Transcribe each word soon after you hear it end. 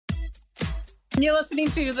and you're listening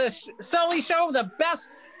to the Sully Show, the best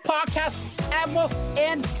podcast ever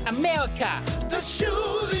in America. The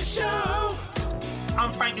Shuli Show.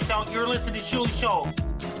 I'm Frank Adult. You're listening to Shuli Show.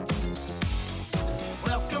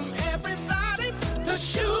 Welcome, everybody. The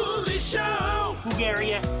Shuli Show.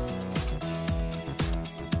 Bulgaria.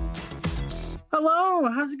 Hello,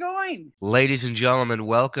 how's it going? Ladies and gentlemen,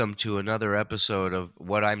 welcome to another episode of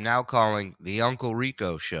what I'm now calling the Uncle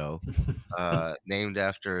Rico Show, named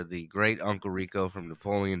after the great Uncle Rico from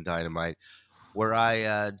Napoleon Dynamite, where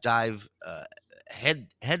I dive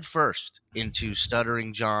head first into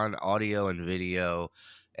Stuttering John audio and video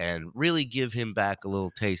and really give him back a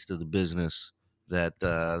little taste of the business that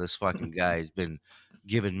this fucking guy has been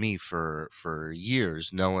giving me for years,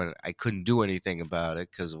 knowing I couldn't do anything about it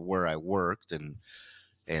because of where I worked and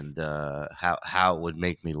how it would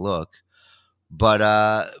make me look.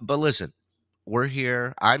 But listen, we're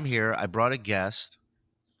here. I'm here. I brought a guest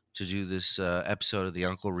to do this episode of the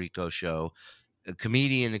Uncle Rico Show, a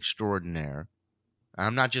comedian extraordinaire.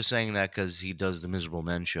 I'm not just saying that because he does the Miserable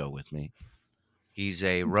Men Show with me. He's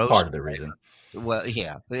a roast part of the reason. Well,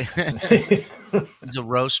 yeah. He's a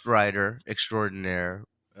roast writer extraordinaire.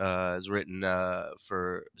 Has written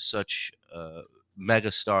for such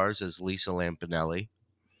mega stars as Lisa Lampanelli,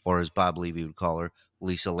 or as Bob Levy would call her,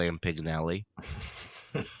 Lisa Lampignelli.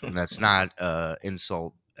 And that's not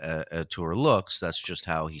insult to her looks. That's just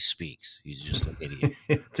how he speaks. He's just an idiot.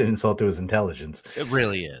 It's an insult to his intelligence. It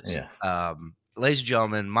really is. Yeah. Ladies and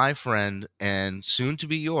gentlemen, my friend and soon to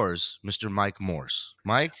be yours, Mr. Mike Morse.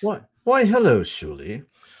 Mike? What? Why, hello, Shuli.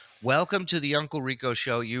 Welcome to the Uncle Rico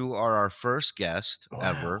Show. You are our first guest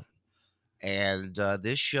ever. And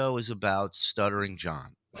this show is about Stuttering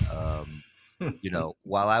John.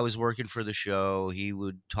 While I was working for the show, he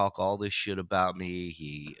would talk all this shit about me.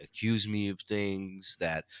 He accused me of things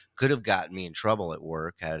that could have gotten me in trouble at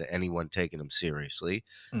work had anyone taken him seriously.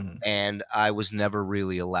 Mm-hmm. And I was never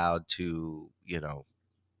really allowed to,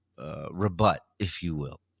 rebut, if you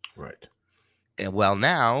will. Right. And well,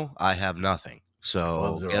 now I have nothing.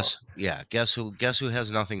 So guess who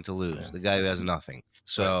has nothing to lose? Yeah. The guy who has nothing.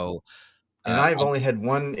 So, and I've only had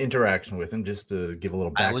one interaction with him, just to give a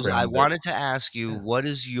little background. I wanted to ask you, what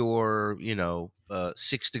is your,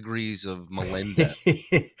 6 degrees of Melinda?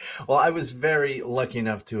 Well, I was very lucky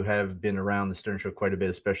enough to have been around the Stern Show quite a bit,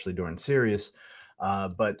 especially during Sirius.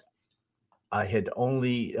 But I had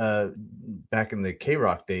only, back in the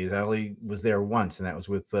K-Rock days, I only was there once, and that was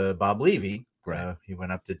with Bob Levy. Right. He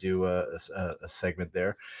went up to do a segment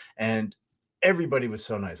there, and everybody was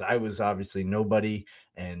so nice. I was obviously nobody,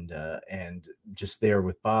 and just there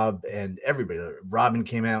with Bob and everybody. Robin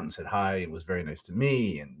came out and said hi and was very nice to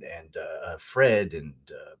me, and Fred and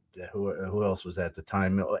who else was at the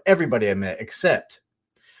time? Everybody I met except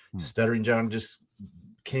Stuttering John just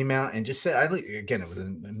came out and just said, again, it was a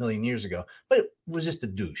million years ago, but it was just a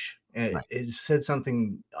douche. And right. It said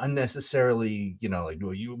something unnecessarily, like,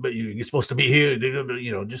 well, you're supposed to be here,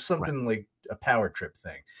 just something like a power trip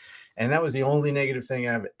thing. And that was the only negative thing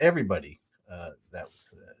I've everybody. That was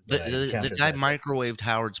the guy microwaved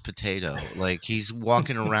Howard's potato. Like he's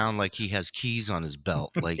walking around like he has keys on his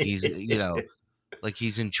belt. Like he's, like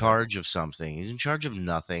he's in charge of something. He's in charge of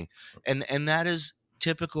nothing. And that is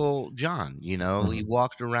typical John. Mm-hmm. He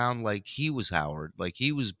walked around like he was Howard, like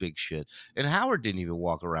he was big shit. And Howard didn't even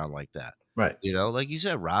walk around like that. Right. Like you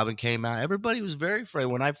said, Robin came out. Everybody was very afraid.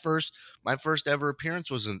 When my first ever appearance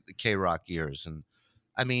was in the K-Rock years. And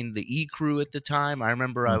I mean, the E Crew at the time, I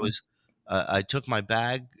remember I was, I took my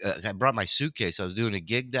bag, I brought my suitcase. I was doing a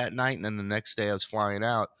gig that night. And then the next day I was flying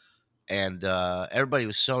out, and everybody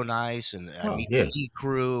was so nice. And I meet the E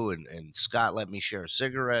Crew, and Scott let me share a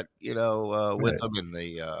cigarette, with him in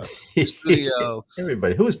the studio.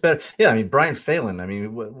 Everybody who was better. Yeah. I mean, Brian Phelan. I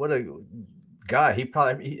mean, what a guy. He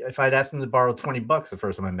probably, if I'd asked him to borrow $20 the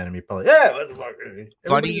first time I met him, he probably, what the fuck?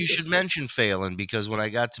 Funny you should mention Phelan, because when I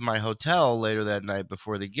got to my hotel later that night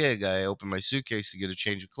before the gig, I opened my suitcase to get a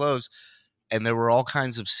change of clothes, and there were all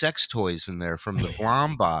kinds of sex toys in there from the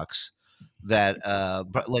Blom box that,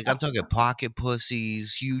 like I'm talking pocket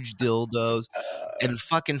pussies, huge dildos, and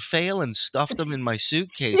fucking Phelan stuffed them in my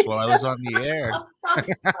suitcase while I was on the air.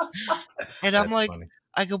 And I'm like, funny.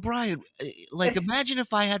 I go, Brian, like, imagine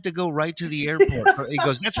if I had to go right to the airport. He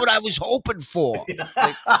goes, that's what I was hoping for.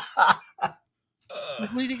 Like,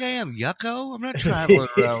 what do you think I am, Yucko? I'm not traveling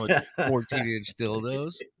around with 14-inch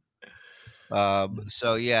dildos.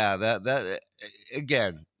 So yeah, that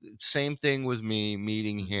again, same thing with me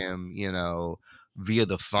meeting him, via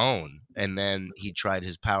the phone, and then he tried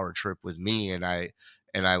his power trip with me, and I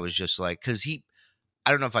was just like, because I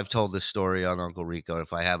don't know if I've told this story on Uncle Rico.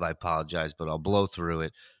 If I have, I apologize, but I'll blow through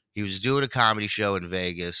it. He was doing a comedy show in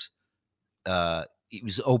Vegas. He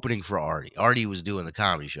was opening for Artie. Artie was doing the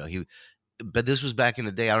comedy show. But this was back in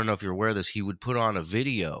the day. I don't know if you're aware of this. He would put on a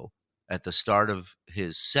video at the start of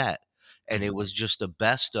his set, and it was just a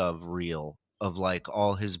best of reel of like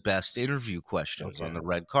all his best interview questions on the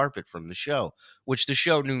red carpet from the show, which the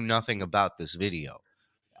show knew nothing about this video.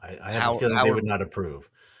 I have a feeling they would not approve.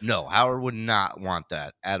 No, Howard would not want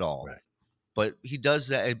that at all. Right. But he does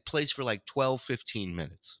that. It plays for like 12, 15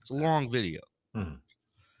 minutes. It's a long video. Mhm.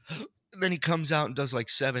 And then he comes out and does like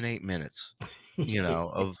 7, 8 minutes,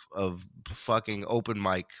 of fucking open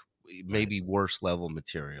mic, maybe worse level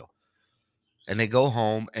material. And they go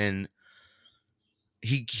home, and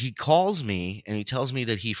he calls me and he tells me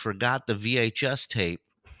that he forgot the VHS tape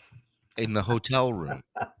in the hotel room.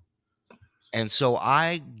 And so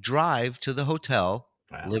I drive to the hotel,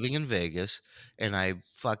 living in Vegas, and I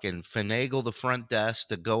fucking finagle the front desk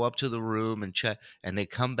to go up to the room and check, and they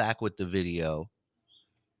come back with the video,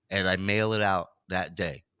 and I mail it out that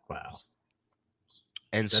day. Wow.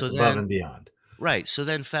 And That's so above then, and beyond. right. So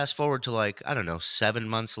then fast forward to like, I don't know, 7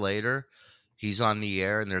 months later, he's on the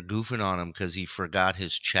air and they're goofing on him because he forgot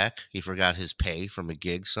his check. He forgot his pay from a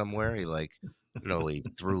gig somewhere. He like, he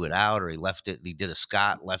threw it out, or he left it. He did a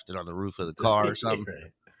Scott, left it on the roof of the car or something.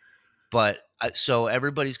 Right. But so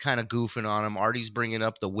everybody's kind of goofing on him. Artie's bringing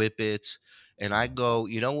up the whippets, and I go,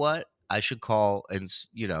 you know what? I should call and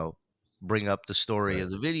bring up the story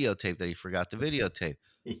of the videotape that he forgot the videotape.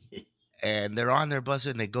 And they're on their bus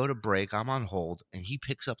and they go to break. I'm on hold, and he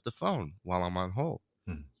picks up the phone while I'm on hold,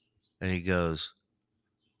 and he goes,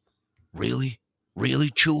 "Really,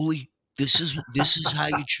 Shuli? This is how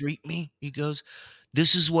you treat me?" He goes,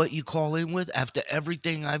 "This is what you call in with after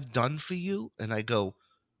everything I've done for you?" And I go,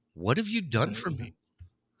 "What have you done for me?"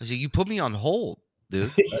 I said, "You put me on hold,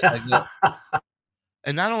 dude." I go,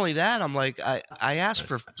 and not only that, I'm like, I asked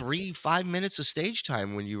for 3-5 minutes of stage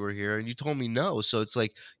time when you were here, and you told me no. So it's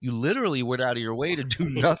like you literally went out of your way to do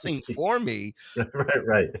nothing for me.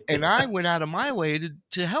 Right. And I went out of my way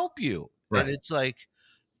to help you. Right. And it's like,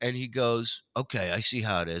 and he goes, "Okay, I see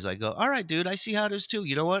how it is." I go, "All right, dude, I see how it is too.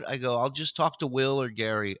 You know what?" I go, "I'll just talk to Will or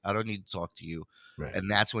Gary. I don't need to talk to you." Right.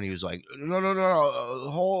 And that's when he was like,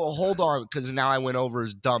 no, hold on. Because now I went over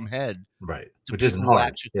his dumb head. Right. To Which isn't people who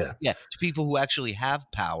hard. actually, Yeah. to people who actually have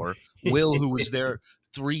power. Will, who was there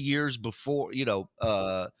 3 years before,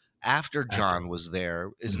 after John was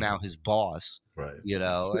there, is now his boss. Right.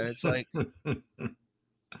 And it's like,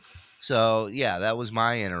 so yeah, that was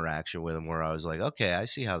my interaction with him, where I was like, okay, I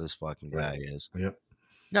see how this fucking guy is. Yep.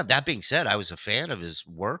 Now, that being said, I was a fan of his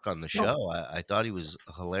work on the show. I thought he was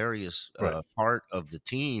a hilarious part of the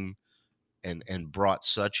team, and brought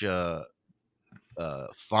such a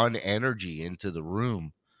fun energy into the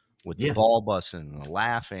room with the ball busting and the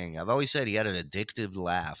laughing. I've always said he had an addictive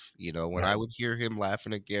laugh. When I would hear him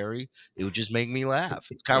laughing at Gary, it would just make me laugh.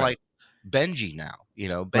 It's kind of like Benji now.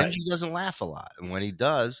 Benji doesn't laugh a lot, and when he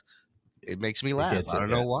does, it makes me laugh. I don't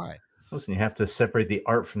know why. Listen, you have to separate the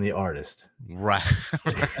art from the artist. Right.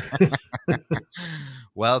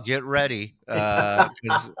 Well, get ready.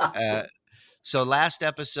 So last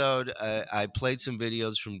episode, I played some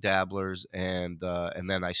videos from Dabblers, and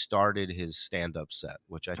then I started his stand-up set,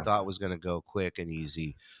 which I thought was going to go quick and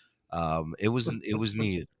easy. It was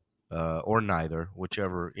neither, or neither,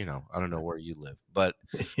 whichever, I don't know where you live, but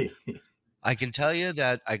I can tell you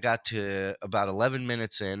that I got to about 11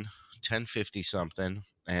 minutes in, 10:50 something,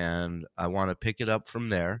 and I want to pick it up from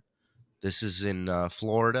there. This is in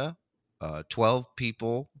Florida. 12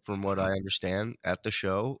 people, from what I understand, at the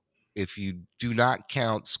show. If you do not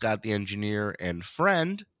count Scott the engineer and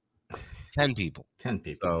friend, 10 people. 10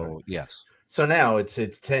 people. So, yes. So now it's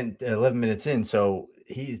 11 minutes in. So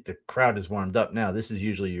the crowd is warmed up now. This is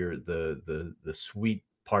usually the sweet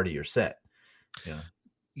part of your set.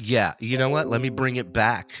 Yeah. You know what? Let me bring it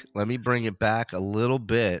back. Let me bring it back a little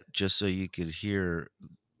bit, just so you could hear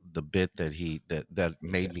the bit that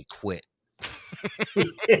made me quit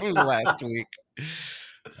last week.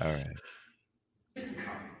 All right.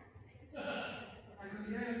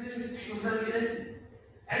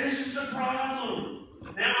 And this is the problem.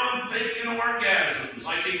 Now I'm faking orgasms.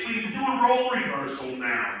 Like if we do a role reversal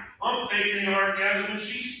now, I'm faking the orgasm and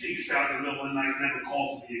she sneaks out in the middle of the night and never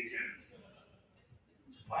calls me again.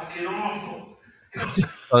 Fucking awful.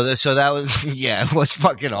 So that was, yeah, it was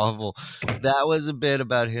fucking awful. That was a bit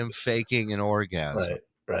about him faking an orgasm.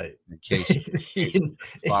 Right. In case you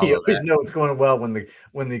always know it's going well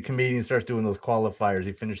when the comedian starts doing those qualifiers.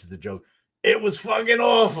 He finishes the joke. It was fucking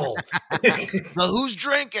awful. So who's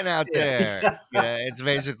drinking out there? Yeah, it's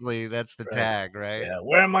basically, that's the tag, right? Yeah.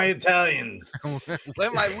 Where are my Italians?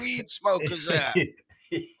 Where my weed smokers at?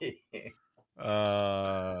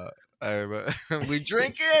 I remember, we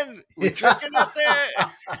drinking up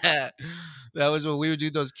there. That was when we would do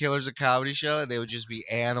those Killers of Comedy show, and they would just be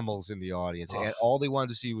animals in the audience, and all they wanted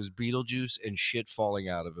to see was Beetlejuice and shit falling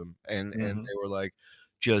out of him, and they were like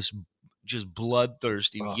just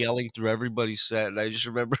bloodthirsty, yelling through everybody's set. And I just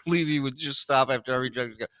remember Levy would just stop after every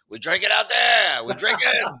drink and go, "We're drinking out there. We're drinking."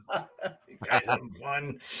 You guys having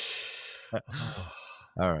fun?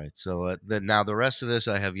 All right, so now the rest of this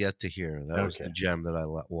I have yet to hear. That was the Okay. gem that I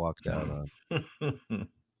walked out on.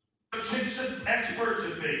 Chicks and experts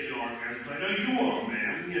at faking orgasms. I know you are,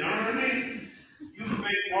 man. You know what I mean? You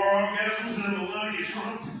fake more orgasms than Melania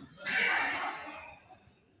Trump.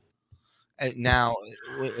 And now,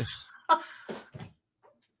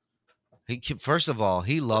 first of all,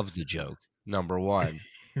 he loved the joke. Number one,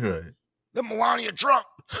 Right. The Melania Trump.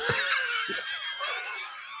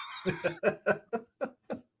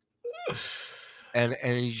 And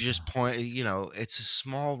you just point, it's a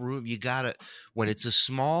small room. You gotta, when it's a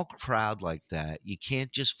small crowd like that, you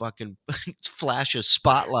can't just fucking flash a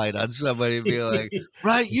spotlight on somebody and be like,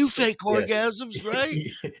 right, you fake orgasms, right?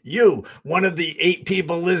 You, one of the 8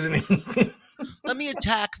 people listening. Let me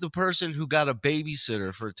attack the person who got a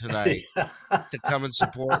babysitter for tonight to come and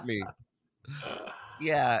support me.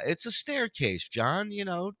 Yeah, it's a staircase, John.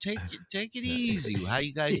 Take it easy. How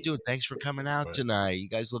you guys doing? Thanks for coming out tonight. You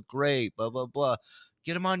guys look great. Blah blah blah.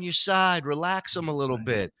 Get them on your side. Relax them a little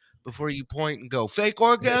bit before you point and go fake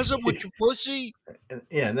orgasm with your pussy.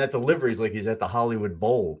 And that delivery is like he's at the Hollywood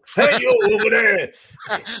Bowl. Hey, you over there!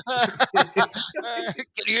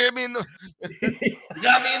 Can you hear me? You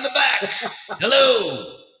got me in the back.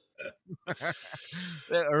 Hello.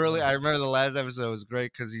 Early, I remember the last episode was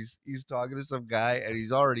great because he's talking to some guy and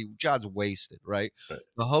John's wasted, right?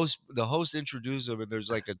 The host introduced him and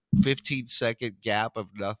there's like a 15-second gap of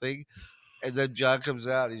nothing, and then John comes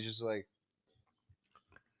out and he's just like,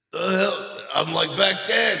 I'm like back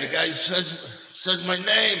then. The guy says my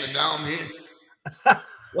name and now I'm here.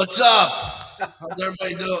 What's up? How's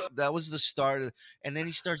everybody doing? That was the start and then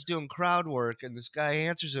he starts doing crowd work and this guy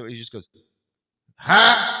answers it. He just goes,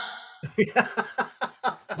 huh?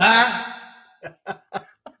 Huh?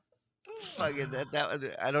 Fucking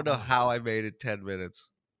that I don't know how I made it 10 minutes.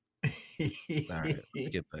 All right, let's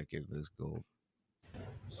get back into this gold.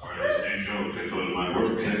 Sorry, that was a new joke. I thought it might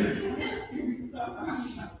work.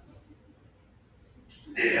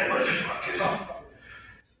 Yeah, but fuck it.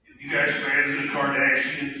 You guys fans of the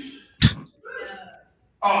Kardashians?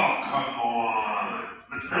 Oh, come on.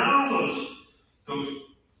 No, those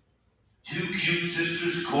 2 cute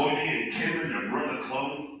sisters, Courtney and Kim, and their brother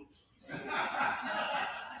Chloe.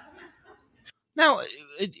 Now,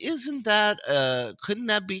 isn't that couldn't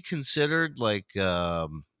that be considered like I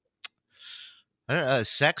don't know,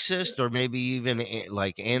 sexist or maybe even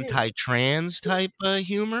like anti-trans type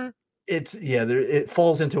humor? It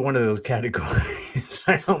falls into one of those categories.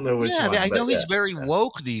 I don't know which one. Yeah, I mean, I know he's very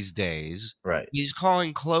woke these days. Right. He's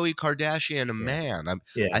calling Khloe Kardashian a man.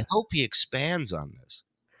 I hope he expands on this.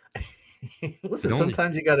 Listen,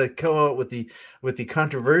 sometimes you got to come out with the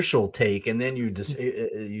controversial take, and then you just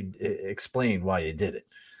you explain why you did it.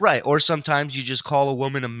 Right, or sometimes you just call a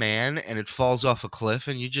woman a man, and it falls off a cliff,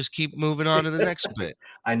 and you just keep moving on to the next bit.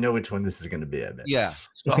 I know which one this is going to be. I bet. Yeah.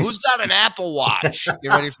 So who's got an Apple Watch? Get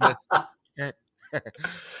ready for this.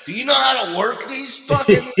 Do you know how to work these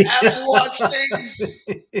fucking Apple Watch things?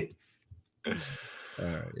 All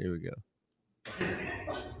right, here we go.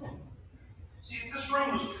 See, if this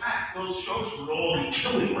room was packed, those shows would all be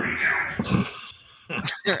killing right now.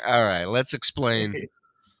 All right, let's explain.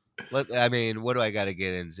 What do I got to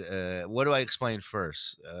get into? What do I explain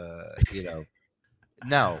first?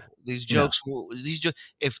 No, these jokes. No.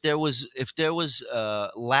 If there was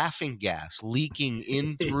laughing gas leaking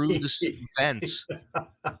in through the vents,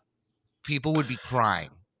 people would be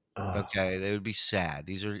crying. Okay, they would be sad.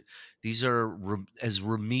 These are as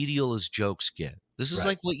remedial as jokes get. This is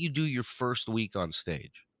like what you do your first week on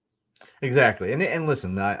stage. Exactly. And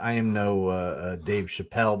listen, I am no Dave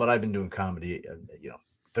Chappelle, but I've been doing comedy,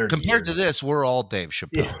 30 Compared years. to this, we're all Dave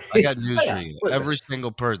Chappelle. Yeah. I got news for you. Listen. Every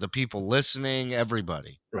single person, the people listening,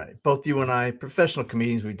 everybody. Right. Both you and I, professional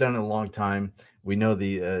comedians, we've done it a long time. We know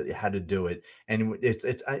the how to do it. And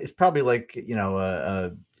it's probably like,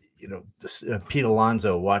 Pete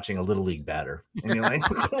Alonso watching a little league batter, and you're like,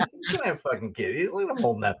 "Look at fucking kid! Look at him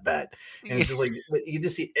holding that bat." And it's just like you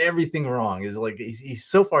just see everything wrong. Is like he's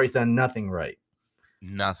so far he's done nothing right.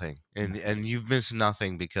 Nothing, and you've missed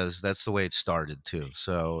nothing because that's the way it started too.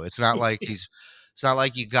 So it's not like it's not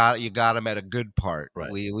like you got him at a good part.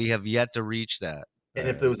 Right. We have yet to reach that. And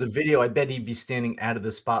if there was a video, I bet he'd be standing out of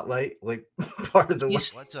the spotlight, like part of the way.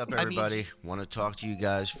 What's up, everybody? Want to talk to you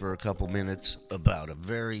guys for a couple minutes about a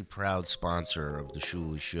very proud sponsor of the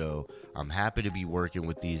Shuli Show. I'm happy to be working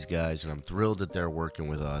with these guys, and I'm thrilled that they're working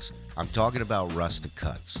with us. I'm talking about Rustic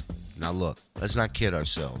Cuts. Now, look, let's not kid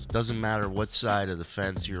ourselves. Doesn't matter what side of the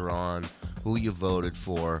fence you're on, who you voted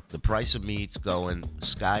for, the price of meat's going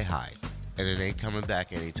sky high. And it ain't coming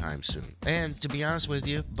back anytime soon. And to be honest with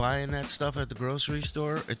you, buying that stuff at the grocery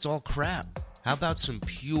store, it's all crap. How about some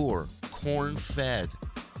pure, corn-fed,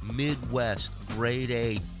 Midwest, grade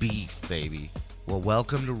A beef, baby? Well,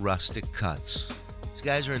 welcome to Rustic Cuts. These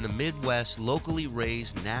guys are in the Midwest, locally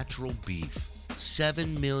raised natural beef.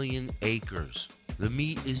 7 million acres. The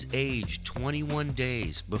meat is aged 21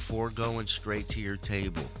 days before going straight to your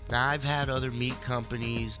table. Now, I've had other meat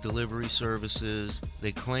companies, delivery services.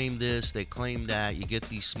 They claim this, they claim that. You get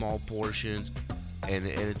these small portions, and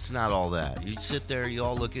it's not all that. You sit there, you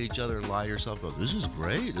all look at each other and lie to yourself, go, this is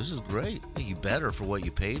great, this is great. Hey, you better for what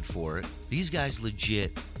you paid for it. These guys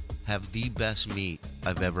legit have the best meat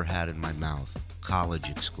I've ever had in my mouth,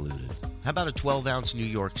 college excluded. How about a 12-ounce New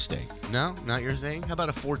York steak? No, not your thing? How about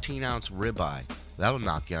a 14-ounce ribeye? That'll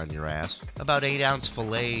knock you on your ass. How about 8-ounce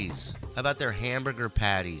fillets? How about their hamburger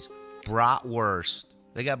patties? Bratwurst.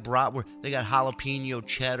 They got bratwurst. They got jalapeno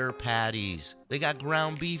cheddar patties. They got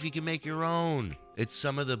ground beef you can make your own. It's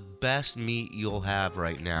some of the best meat you'll have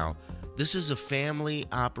right now. This is a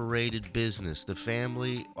family-operated business. The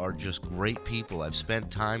family are just great people. I've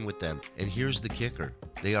spent time with them. And here's the kicker.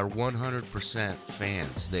 They are 100%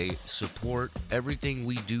 fans. They support everything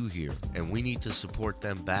we do here, and we need to support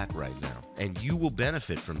them back right now. And you will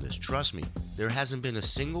benefit from this. Trust me. There hasn't been a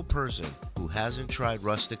single person who hasn't tried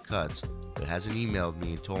Rustic Cuts that hasn't emailed me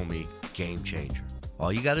and told me, game changer.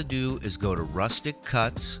 All you got to do is go to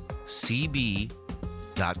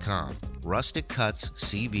rusticcutscb.com. Rustic Cuts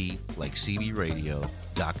CB, like CB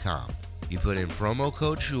radio.com. You put in promo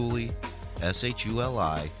code Shuli,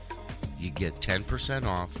 SHULI, you get 10%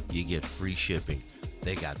 off, you get free shipping.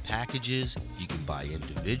 They got packages, you can buy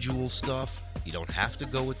individual stuff, you don't have to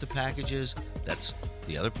go with the packages. That's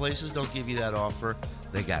the other places don't give you that offer.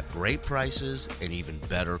 They got great prices and even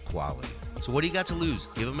better quality. So what do you got to lose?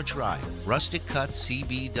 Give them a try.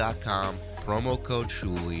 RusticCutsCB.com, promo code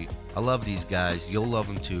Shuli. I love these guys. You'll love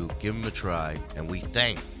them too. Give them a try. And we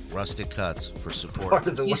thank Rustic Cuts for support.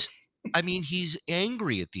 He's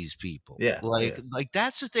angry at these people. Yeah. Like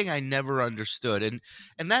that's the thing I never understood. And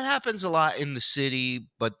that happens a lot in the city,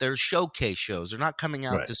 but there's showcase shows. They're not coming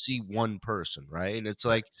out to see one person, right? And it's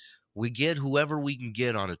like we get whoever we can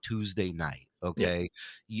get on a Tuesday night. Okay.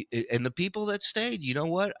 Yeah. And the people that stayed, you know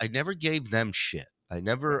what? I never gave them shit. I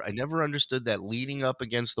never understood that leaning up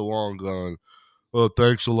against the wall and going, oh,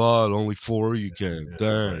 thanks a lot. Only 4 you came.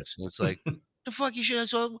 Thanks. And it's like, the fuck you should.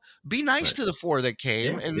 So be nice to the 4 that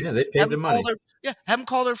came, and they paid the money. Have them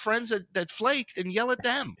call their friends that flaked and yell at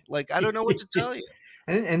them. Like, I don't know what to tell you.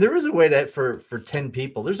 And there is a way to for 10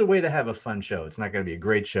 people. There's a way to have a fun show. It's not going to be a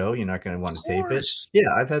great show. You're not going to want to tape it.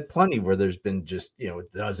 Yeah, I've had plenty where there's been just a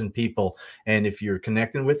dozen people, and if you're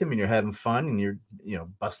connecting with them and you're having fun and you're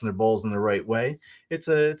busting their balls in the right way, it's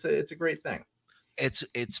a great thing.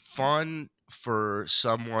 It's fun for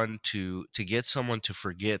someone to get someone to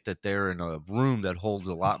forget that they're in a room that holds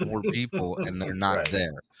a lot more people and they're not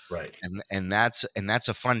there. Right. And that's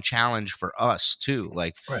a fun challenge for us too.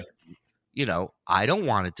 Like, I don't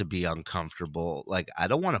want it to be uncomfortable. Like, I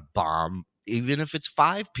don't want to bomb, even if it's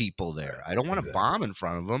 5 people there. I don't want to bomb in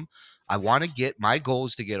front of them. I want to my goal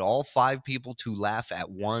is to get all 5 people to laugh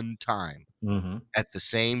at one time. Mm-hmm. At the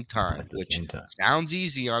same time, sounds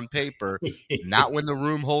easy on paper, not when the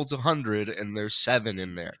room holds 100 and there's 7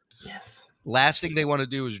 in there. Yes. Last thing they want to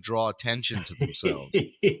do is draw attention to themselves.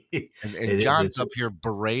 and John's up here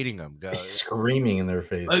berating them, guys, screaming in their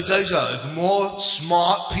face. Hey guys, if more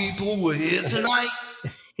smart people were here tonight,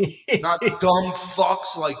 not dumb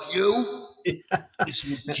fucks like you, this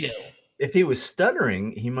would kill. If he was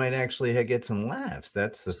stuttering, he might actually get some laughs.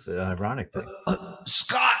 That's the ironic thing.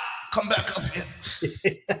 Scott, come back up here.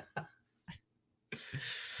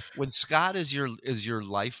 When Scott is your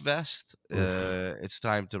life vest, it's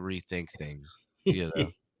time to rethink things. Oh,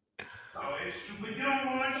 it's stupid. You know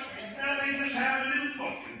what? Now they just have a new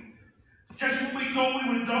fucking. Just when we thought we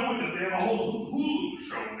were done with it, they have a whole Hulu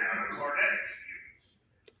show now, the Kardashians.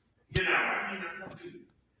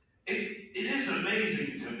 It is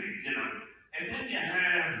amazing to me, And then you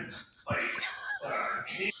have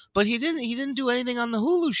But he didn't do anything on the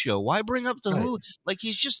Hulu show. Why bring up the Hulu? Like,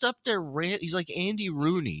 he's just up there. He's like Andy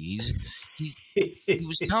Rooney. He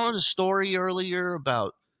was telling a story earlier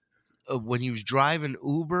about when he was driving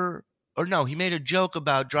Uber or no, he made a joke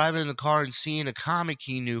about driving in the car and seeing a comic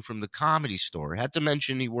he knew from the Comedy Store. Had to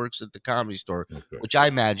mention he works at the Comedy Store, Okay. which I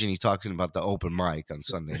imagine he's talking about the open mic on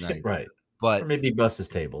Sunday night. Right. But Or maybe bust his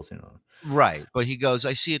tables, you know. right, but he goes,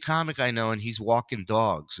 "I see a comic I know, and he's walking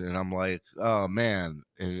dogs," and I'm like, "Oh man,"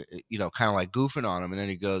 and kind of like goofing on him. And then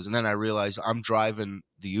he goes, and then I realize I'm driving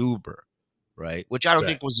the Uber, right? Which I don't Right.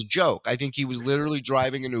 think was a joke. I think he was literally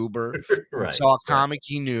driving an Uber, Right. saw a Right. comic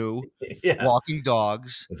he knew, Yeah. walking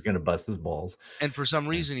dogs, Was gonna bust his balls. and for some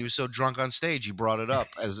reason he was so drunk on stage he brought it up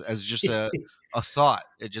as just a thought.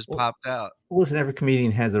 It just Well, popped out. listen, every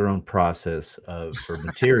comedian has their own process for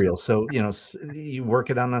material. So, you work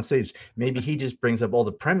it on stage. Maybe he just brings up all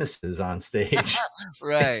the premises on stage.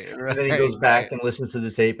 Right, And then he goes right, back and listens to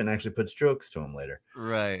the tape and actually puts jokes to him later.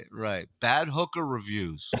 right. Bad hooker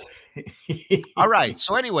reviews. All right.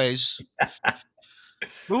 So, anyways,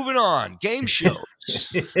 moving on. Game shows.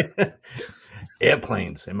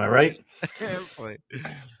 Airplanes, am I right? Airplane.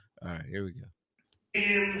 All right, here we go.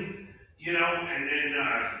 And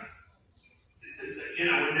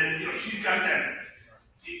then she's got that.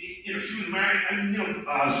 She was married, and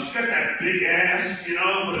she's got that big ass,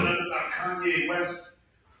 but Kanye West.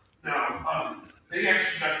 Now, they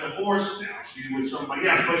actually got divorced now. She's with somebody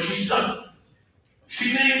else, but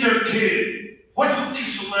she named her kid. What's with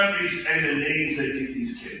these celebrities and the names they give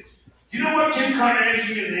these kids? You know what Kim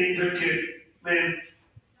Kardashian named her kid, man?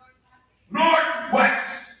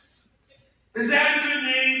 Northwest. Is that a good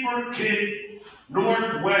name for a kid?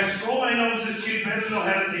 Northwest. All I know is this kid better know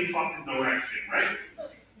how to take fucking direction, right?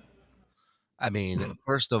 I mean,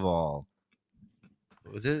 first of all,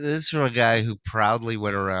 this is from a guy who proudly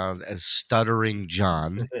went around as Stuttering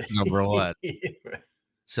John, number one.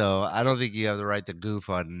 So I don't think you have the right to goof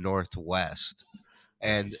on Northwest.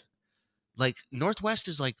 And like Northwest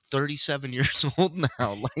is like 37 years old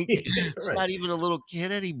now. Like it's Right. not even a little kid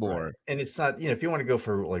anymore. Right. And it's not, if you want to go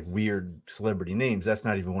for like weird celebrity names, that's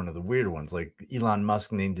not even one of the weird ones. Like Elon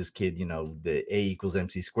Musk named his kid, the A equals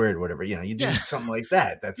MC squared, whatever. You do something like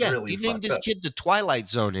that. That's really he named his up. kid the Twilight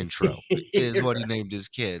Zone intro is what he Right. named his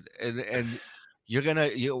kid. And you're gonna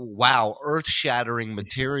wow, earth-shattering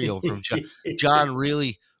material from John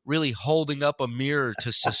really holding up a mirror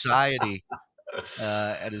to society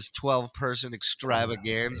at his 12-person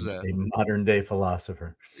extravaganza. A modern day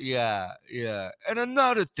philosopher. Yeah. And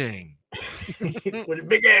another thing. With a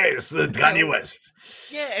big ass, Kanye West.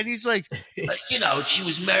 Yeah, and he's like, she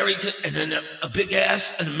was married to, and then a big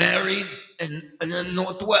ass, and married, and then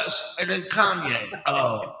Northwest, and then Kanye.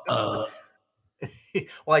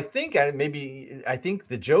 Well, I think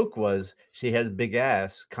the joke was she had a big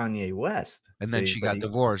ass, Kanye West, and then she got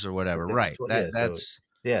divorced or whatever. Right. So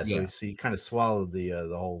he kind of swallowed the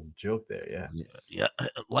whole joke there. Yeah.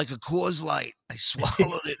 Like a Coors Light, I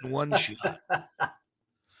swallowed it in one shot.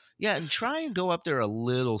 Yeah, and try and go up there a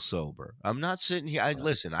little sober. I'm not sitting here.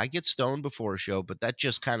 Listen, I get stoned before a show, but that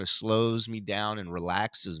just kind of slows me down and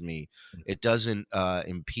relaxes me. It doesn't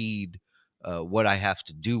impede what I have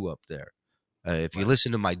to do up there. If you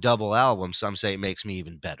listen to my double album, some say it makes me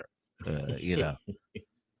even better. But you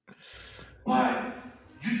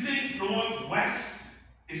think Northwest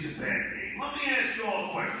is a bad name? Let me ask you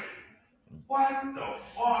all a question. What the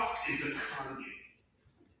fuck is a Kanye?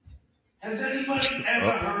 Has anybody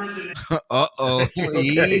ever heard the Uh-oh.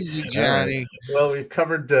 Easy, Johnny. Right. Well, we've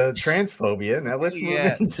covered transphobia. Now let's move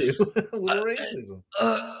into a little racism.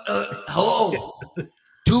 Hello.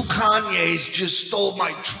 2 Kanyes just stole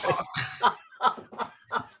my truck.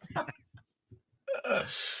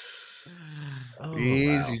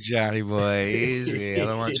 Easy, wow. Johnny boy. Easy. I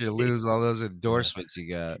don't want you to lose all those endorsements you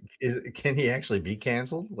got. Can he actually be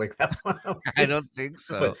canceled? Like that one? I don't think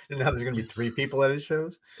so. But now there's going to be 3 people at his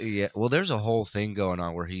shows? Yeah. Well, there's a whole thing going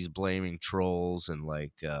on where he's blaming trolls and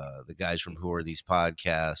like the guys from Who Are These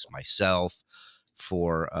Podcasts, myself,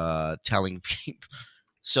 for telling people.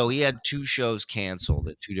 So he had 2 shows canceled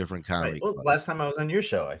at 2 different comedy clubs. Well, last time I was on your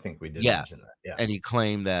show, I think we did mention that. Yeah. And he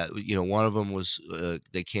claimed that, one of them was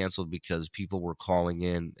they canceled because people were calling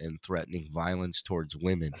in and threatening violence towards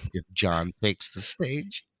women if John takes the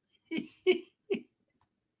stage.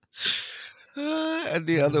 And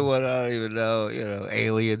the other one, I don't even know,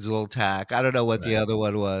 aliens will attack. I don't know what the other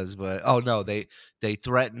one was, but they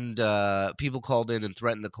threatened, people called in and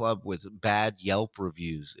threatened the club with bad Yelp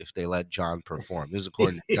reviews if they let John perform. This is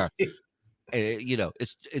according to John.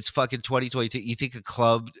 It's fucking 2022. You think a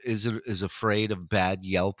club is afraid of bad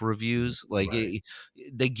Yelp reviews? Like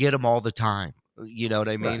they get them all the time. You know what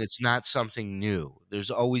I mean? Right. It's not something new.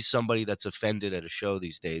 There's always somebody that's offended at a show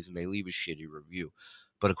these days, and they leave a shitty review.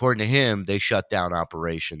 But according to him, they shut down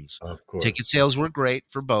operations. Of course. Ticket sales were great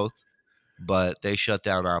for both. but they shut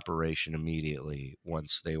down operation immediately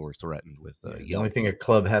once they were threatened with The only Yelp. thing a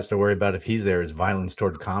club has to worry about if he's there is violence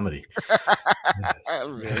toward comedy.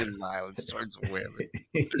 Really violence towards women.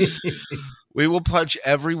 We will punch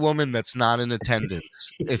every woman that's not in attendance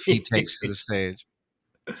if he takes to the stage.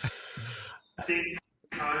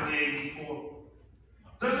 Kanye before.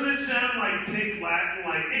 Doesn't it sound like pig Latin,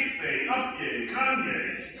 like Ickfe, Upye,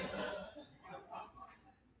 Kanye?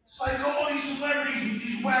 It's like all these celebrities with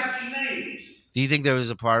these wacky names. Do you think there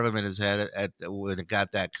was a part of him in his head when it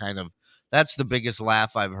got that kind of? That's the biggest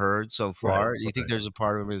laugh I've heard so far. Right, Do you think right. there's a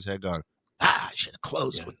part of him in his head going, I should have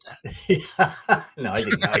closed Yeah. with that. No, I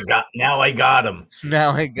think now I got him.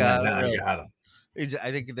 Now I got Now him. I got him.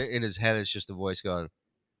 I think in his head it's just a voice going,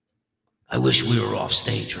 I wish we were off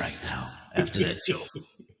stage right now after that joke.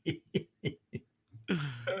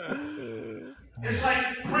 It's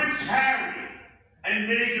like Prince Harry and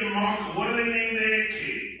Meghan Markle. What do they name their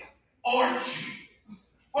kid? Archie.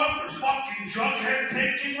 What was fucking Jughead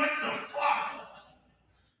taking? What the fuck?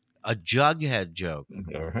 A Jughead joke.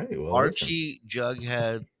 All right. Well, Archie,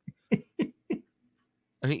 Jughead. I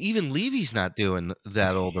mean, even Levy's not doing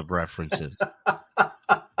that old of references.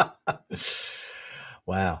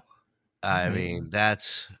 Wow. I mean,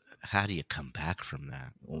 that's how do you come back from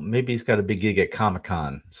that? Well, maybe he's got a big gig at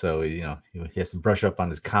Comic-Con, so he has to brush up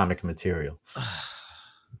on his comic material.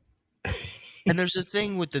 And there's a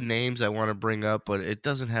thing with the names I want to bring up, but it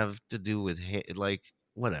doesn't have to do with like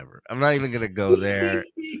whatever. I'm not even going to go there.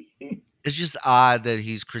 It's just odd that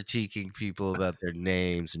he's critiquing people about their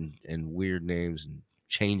names and weird names and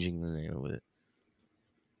changing the name of it.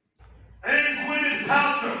 And Gwyneth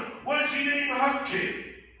Paltrow. What did she name her kid?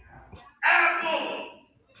 Apple.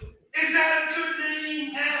 Is that a good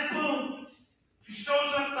name, Apple? She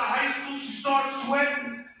shows up to high school, she starts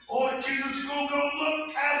sweating. All the kids at school go,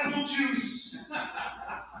 look, apple juice.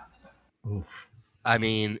 Oof. I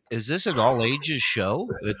mean, is this an all ages show?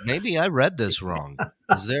 Maybe I read this wrong.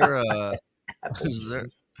 Is there a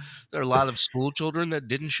there a lot of school children that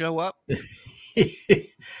didn't show up?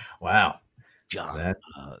 Wow. John,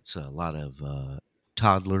 it's a lot of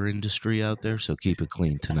toddler industry out there, so keep it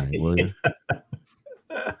clean tonight, will you?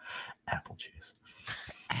 Apple juice.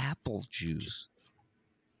 Apple juice.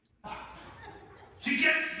 She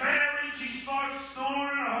gets married, she starts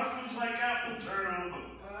snoring, her husband's like, apple turnover.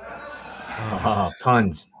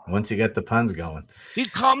 Puns. Once you get the puns going. He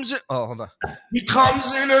comes in. Oh, hold on. He comes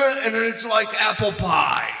in and it's like apple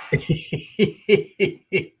pie.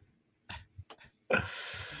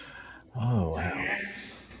 Oh, wow.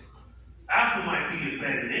 Apple might be a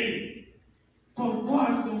better name, but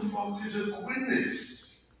what the fuck is a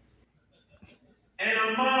Gwyneth? And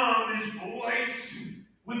her mom is Blythe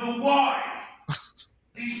with a Y.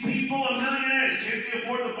 These people are millionaires. Can't they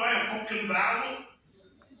afford to buy a fucking vowel?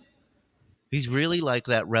 He's really like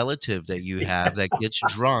that relative that you have that gets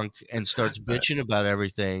drunk and starts bitching about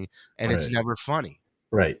everything, and it's never funny.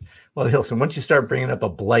 Right. Well, Hilson, once you start bringing up a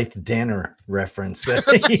Blythe Danner reference, I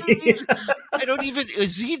don't even.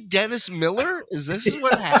 Is he Dennis Miller? Is this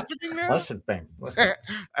what happening now? Listen, bang. Listen.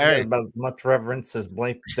 All right. About as much reverence as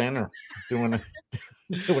Blythe Danner doing an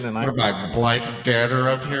What about Blythe Danner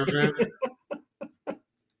up here, man?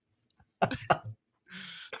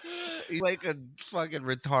 He's like a fucking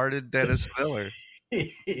retarded Dennis Miller.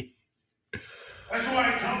 That's why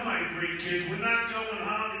I tell my three kids, we're not going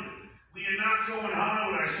Hollywood. We are not going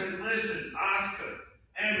Hollywood. I said, listen, Oscar,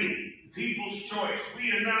 Emmy, People's Choice,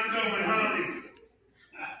 we are not going Hollywood.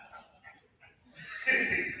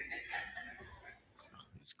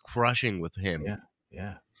 He's crushing with him.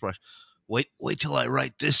 Yeah. Crush. Wait till I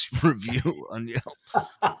write this review on Yelp.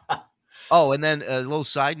 Oh, and then a little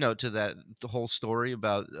side note to that, the whole story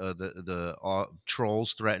about the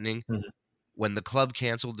trolls threatening. Mhm. When the club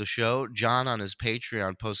canceled the show, John on his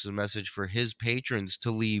Patreon posted a message for his patrons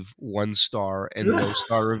to leave 1-star and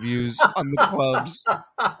no-star reviews on the clubs.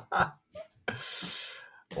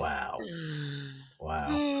 Wow.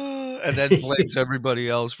 And then blames everybody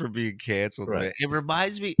else for being canceled. Right. Man. It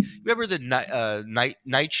reminds me, remember the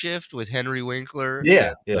night shift with Henry Winkler?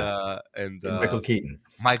 Yeah. And Michael Keaton.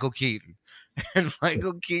 Michael Keaton. And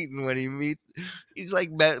Michael Keaton, when he meets, he's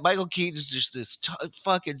like, Michael Keaton's just this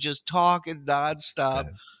fucking just talking nonstop.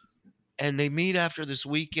 Yeah. And they meet after this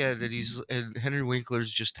weekend, and Henry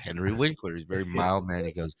Winkler's just Henry Winkler. He's a very mild man.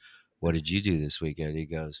 He goes, "What did you do this weekend?" He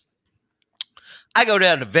goes, "I go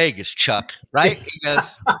down to Vegas, Chuck." Right? He goes,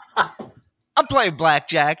 "I'm playing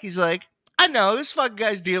blackjack." He's like, "I know this fucking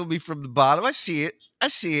guy's dealing me from the bottom. I see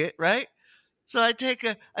it, right?" So I take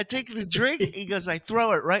a drink. He goes, I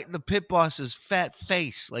throw it right in the pit boss's fat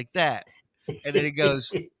face like that. And then he goes,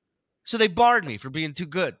 so they barred me for being too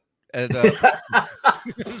good. And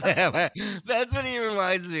that's what he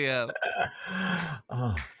reminds me of.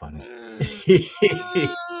 Oh, funny.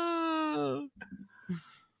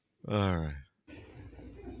 All right.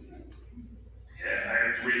 Yeah, I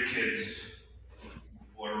had 3 kids.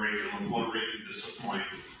 Puerto Rican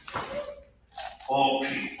disappointment. All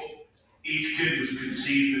people. Each kid was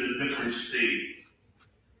conceived in a different state.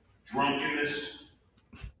 Drunkenness,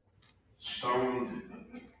 stoned,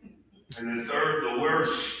 and the third, the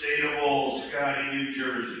worst state of all, Scotty, New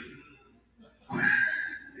Jersey.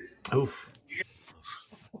 Oof.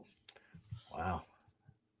 Wow.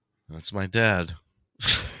 That's my dad.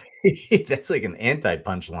 That's like an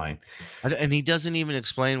anti-punchline. And he doesn't even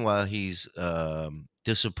explain why he's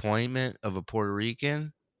disappointment of a Puerto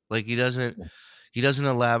Rican. Like he doesn't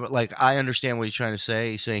elaborate. Like I understand what he's trying to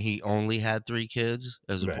say. He's saying he only had 3 kids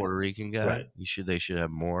as a Right. Puerto Rican guy. Right. They should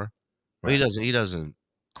have more. But Right. he doesn't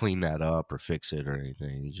clean that up or fix it or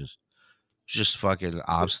anything. He just fucking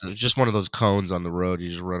obstinate. Just one of those cones on the road. You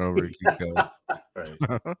just run over and keep going. Right.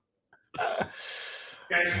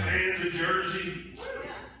 Guys, fans of Jersey?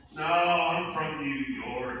 No, I'm from New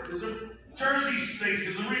York. Jersey stinks.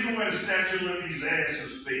 There's a reason why the Statue of Liberty's ass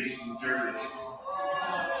is based in Jersey.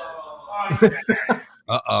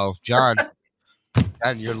 Uh-oh, John.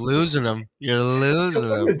 And you're losing them. You're losing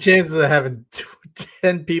What are them. the chances of having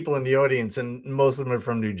 10 people in the audience and most of them are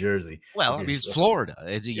from New Jersey? Well, I mean, it's Florida.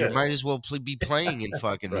 You Yeah. might as well be playing in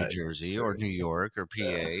fucking New Right. Jersey or New York or PA.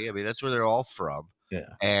 I mean, that's where they're all from. Yeah.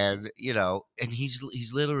 And, and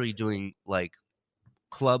he's literally doing like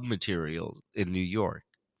club material in New York,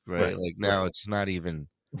 right? Right, Like now it's not even.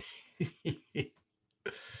 Let me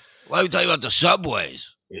tell you about the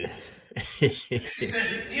subways. Yeah. I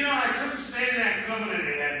couldn't stand that governor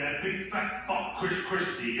they had, that big fat fuck Chris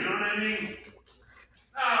Christie, you know what I mean?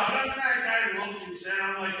 No, doesn't that guy look and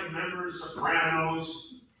sound like a member of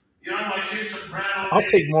Sopranos? Like his Sopranos. I'll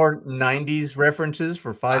take more 90s references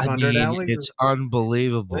for 500, Alex. It's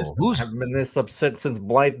unbelievable. Listen, I haven't been this upset since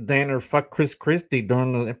Blythe Danner fucked Chris Christie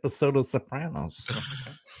during the episode of Sopranos.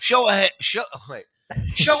 Show of hands.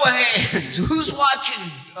 Who's watching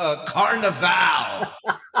Carnival?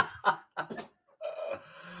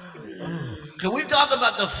 Can we talk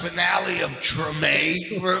about the finale of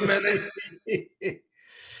Treme for a minute?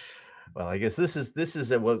 Well, I guess this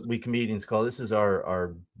is what we comedians call, this is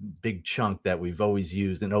our big chunk that we've always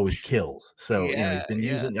used and always kills. So he's been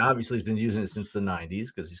using, obviously he's been using it since the 90s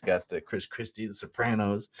because he's got the Chris Christie, the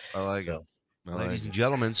Sopranos. I like it. Ladies and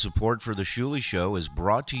gentlemen, support for the Shuli Show is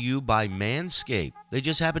brought to you by Manscaped. They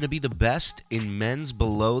just happen to be the best in men's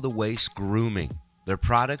below-the-waist grooming. Their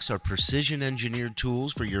products are precision-engineered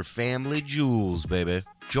tools for your family jewels, baby.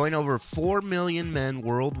 Join over 4 million men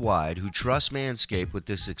worldwide who trust Manscaped with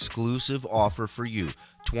this exclusive offer for you.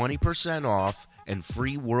 20% off and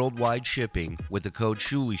free worldwide shipping with the code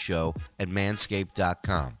Shuli Show at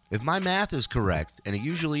manscaped.com. If my math is correct, and it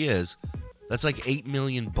usually is, that's like 8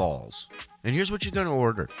 million balls. And here's what you're going to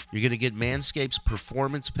order. You're going to get Manscaped's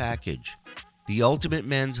Performance Package, the ultimate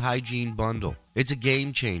men's hygiene bundle. It's a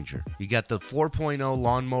game changer. You got the 4.0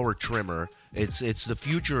 lawnmower trimmer. It's the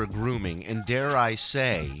future of grooming. And dare I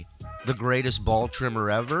say, the greatest ball trimmer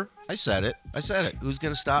ever? I said it. Who's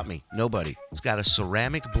going to stop me? Nobody. It's got a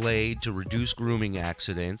ceramic blade to reduce grooming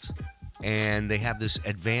accidents. And they have this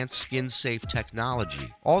advanced skin-safe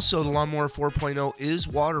technology. Also, the Lawnmower 4.0 is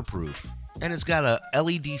waterproof. And it's got a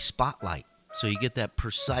LED spotlight. So you get that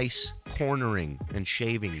precise cornering and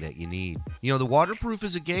shaving that you need. The waterproof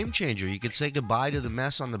is a game changer. You could say goodbye to the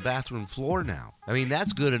mess on the bathroom floor now. I mean,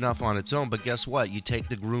 that's good enough on its own, but guess what? You take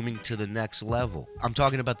the grooming to the next level. I'm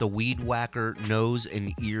talking about the Weed Whacker nose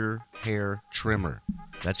and ear hair trimmer.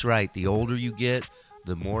 That's right. The older you get,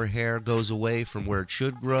 the more hair goes away from where it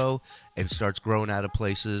should grow and starts growing out of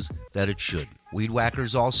places that it shouldn't. Weed Whacker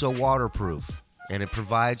is also waterproof. And it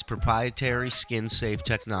provides proprietary skin-safe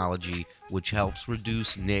technology which helps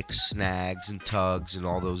reduce nicks, snags, and tugs and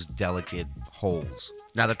all those delicate holes.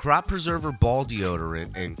 Now, the Crop Preserver Ball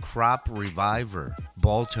Deodorant and Crop Reviver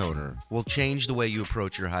Ball Toner will change the way you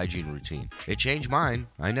approach your hygiene routine. It changed mine.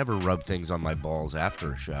 I never rub things on my balls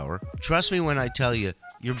after a shower. Trust me when I tell you,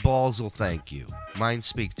 your balls will thank you. Mine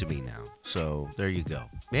speak to me now. So, there you go.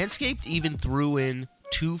 Manscaped even threw in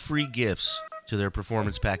 2 free gifts to their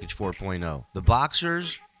Performance Package 4.0, the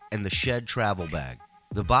Boxers and the Shed Travel Bag.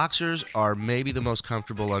 The Boxers are maybe the most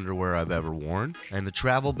comfortable underwear I've ever worn, and the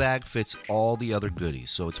travel bag fits all the other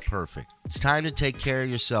goodies, so it's perfect. It's time to take care of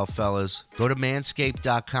yourself, fellas. Go to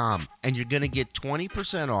manscaped.com, and you're going to get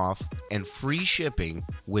 20% off and free shipping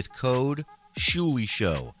with code Shuli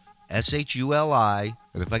Show, SHULI,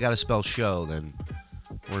 and if I got to spell show, then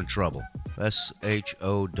we're in trouble.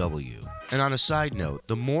 SHOW. And on a side note,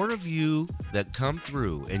 the more of you that come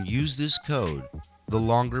through and use this code, the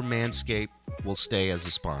longer Manscaped will stay as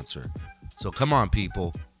a sponsor. So come on,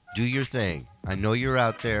 people, do your thing. I know you're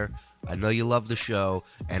out there. I know you love the show,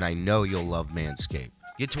 and I know you'll love Manscaped.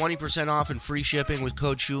 Get 20% off and free shipping with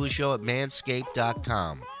code ShuliShow at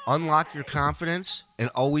manscaped.com. Unlock your confidence and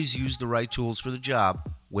always use the right tools for the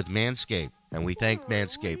job with Manscaped. And we thank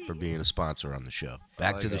Manscaped for being a sponsor on the show.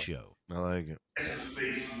 Back to the show. I like it.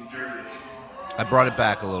 I brought it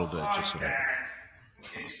back a little bit. Just so.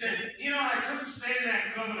 Instead, I couldn't stand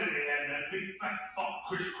that governor they had, that big fat fuck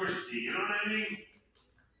Chris Christie, you know what I mean?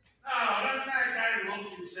 Oh, doesn't that guy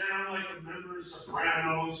look and sound like a member of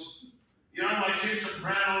Sopranos? Like his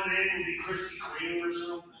soprano name would be Krispy Kreme or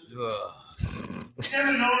something. You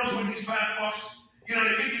ever notice when these fat fucks, they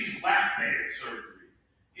get these lap band surgery.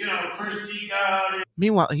 Christy got it.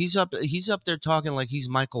 Meanwhile, he's up there talking like he's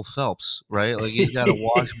Michael Phelps, right? Like he's got a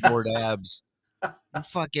washboard abs. You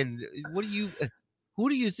fucking, who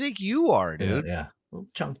do you think you are, dude? Yeah. A little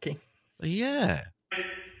chunky. Yeah.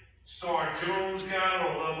 Star Jones got it,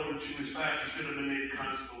 although when she was fat, she should have been named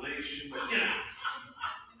Constellation, but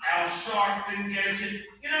Al Sharpton gets it,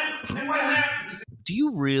 and what happens? Do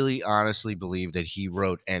you really honestly believe that he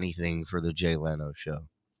wrote anything for the Jay Leno show?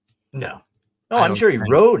 No. Oh, I'm sure he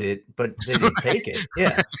wrote it, but they didn't take it.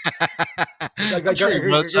 Yeah. I got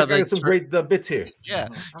some great bits here. Yeah.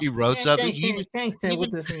 He wrote something. Thanks.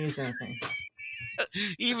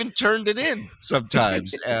 He even turned it in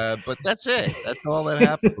sometimes, but that's it. That's all that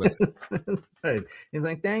happened with it. Right. He's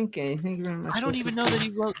like, thank you very much. I don't even know that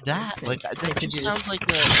he wrote that. Like, that just sounds like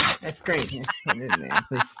That's great. Yes, put it in there,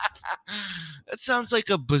 please. That sounds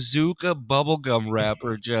like a bazooka bubblegum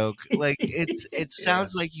rapper joke. Like it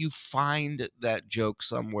sounds like you find that joke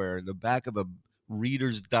somewhere in the back of a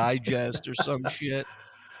Reader's Digest or some shit.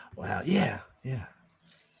 Wow. Yeah.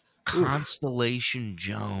 Constellation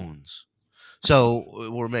Jones.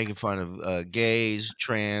 So we're making fun of gays,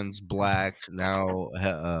 trans, black, now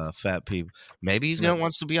fat people. Maybe he's gonna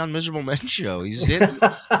wants to be on Miserable Men Show. He's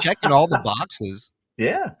checking all the boxes.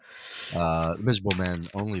 Yeah. Miserable Men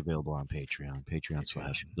only available on Patreon.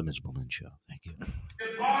 Patreon/The Miserable Men Show. Thank you.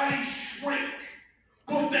 Their bodies shrink,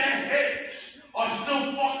 but their heads are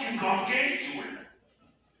still fucking gargantuan.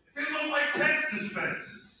 They look like pest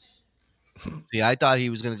dispensers. See, I thought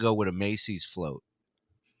he was gonna go with a Macy's float.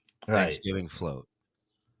 Right. Thanksgiving float,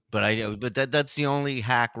 but that's the only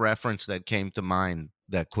hack reference that came to mind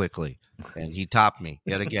that quickly, and he topped me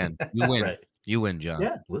yet again. You win, Right. You win, John.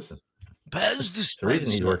 Yeah, listen. Pez dispenser. The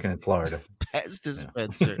reason he's working in Florida. Pez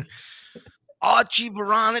dispenser. Archie,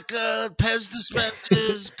 Veronica, Pez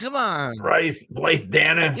dispensers. Come on, Blythe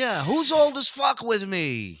Dana. Yeah, who's old as fuck with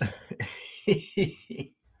me? Fuck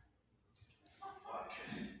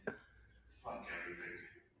everything.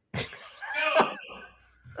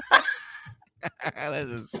 That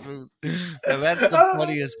is smooth. Now, that's the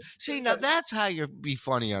funniest. See, now that's how you be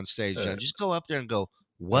funny on stage, John. Just go up there and go,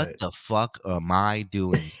 what the fuck am I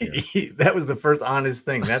doing here? That was the first honest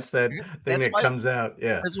thing. That's that thing that comes out.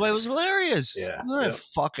 Yeah. That's why it was hilarious. Yeah.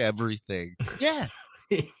 Fuck everything. Yeah.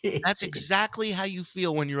 That's exactly how you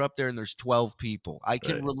feel when you're up there and there's 12 people. I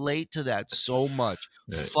can relate to that so much.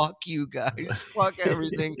 Fuck you guys. Fuck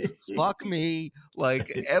everything. Fuck me.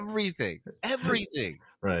 Like everything.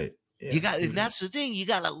 Right. Yeah. And that's the thing. You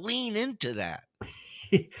got to lean into that.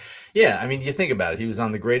 Yeah, I mean, you think about it. He was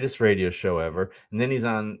on the greatest radio show ever, and then he's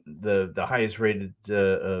on the highest rated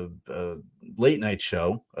late night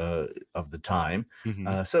show of the time.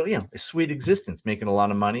 Mm-hmm. So a sweet existence, making a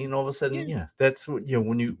lot of money, and all of a sudden, that's what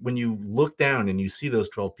when you look down and you see those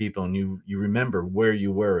 12 people, and you remember where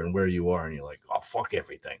you were and where you are, and you're like, oh, fuck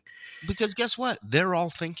everything. Because guess what? They're all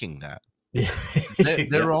thinking that. Yeah.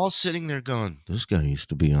 They're all sitting there going, this guy used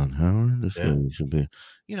to be on Howard. This guy used to be,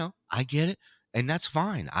 I get it. And that's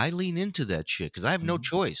fine. I lean into that shit because I have no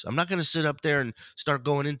choice. I'm not going to sit up there and start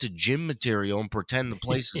going into gym material and pretend the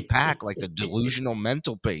place is packed like a delusional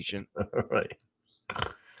mental patient. Right.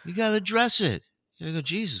 You got to address it. You got to go,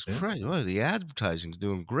 Jesus Christ. Well, the advertising's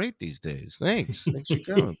doing great these days. Thanks for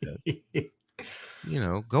coming,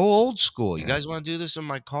 man. Go old school. You guys want to do this in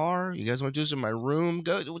my car? You guys want to do this in my room?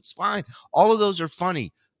 Go. It's fine. All of those are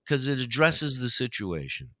funny because it addresses the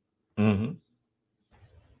situation. Mm-hmm.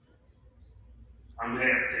 I'm half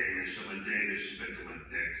Danish. I'm a Danish stick in my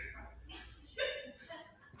dick.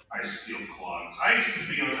 I steal clogs. I used to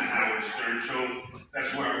be on the Howard Stern show.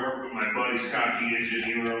 That's where I worked with my buddy Scott, the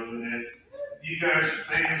engineer over there. You guys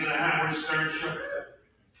fans of the Howard Stern show?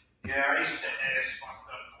 Yeah, I used to ask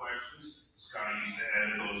fucked up questions. Scott used to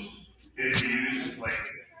edit those interviews. Like,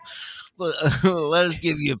 Let us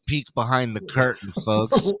give you a peek behind the curtain,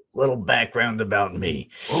 folks. Little background about me.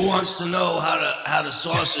 Who wants to know how the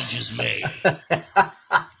sausage is made?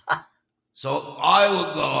 So I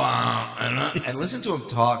would go out and listen to him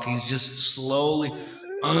talk. He's just slowly.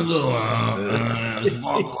 I go out and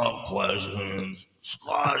fuck up questions.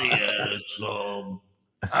 Scotty edits them.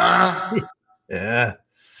 Yeah.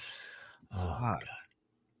 Oh, God.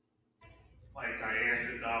 Like I asked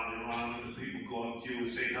the Dolly Llama, the people go up to you and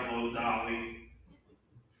say, hello, Dolly.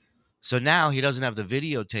 So now he doesn't have the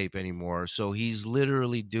videotape anymore. So he's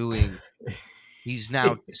literally he's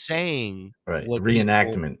now saying Right. what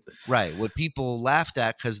Reenactment. what people laughed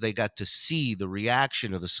at because they got to see the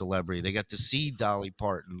reaction of the celebrity. They got to see Dolly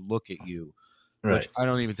Parton look at you, Right. which I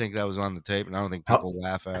don't even think that was on the tape, and I don't think people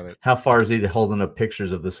laugh at it. How far is he holding up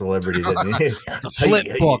pictures of the celebrity? The flip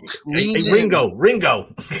book. Hey,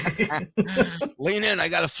 Ringo. Lean in. I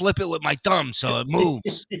got to flip it with my thumb so it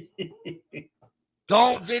moves.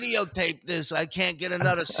 Don't videotape this. I can't get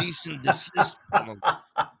another cease and desist from him.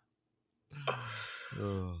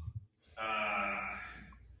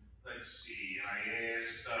 Let's see. I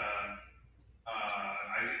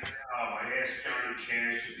asked Johnny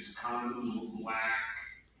Cash if his condoms were black.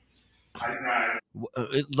 I got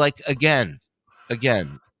like again.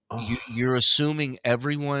 You're assuming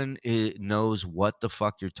everyone knows what the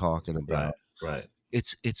fuck you're talking about. Right.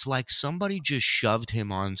 It's like somebody just shoved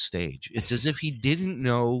him on stage. It's as if he didn't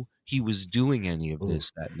know he was doing any of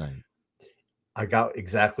this that night. I got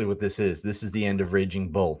exactly what this is. This is the end of Raging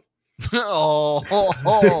Bull. Or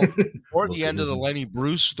the end of the Lenny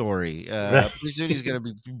Bruce story. Pretty soon he's going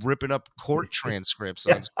to be ripping up court transcripts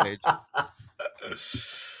on stage. I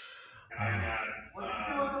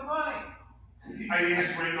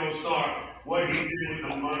asked Ringo Starr what he did with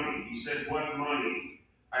the money. He said, what money?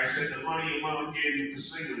 I said, the money your mom gave you for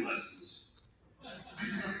singing lessons.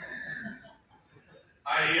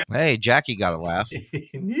 Hey, Jackie got a laugh.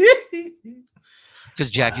 Because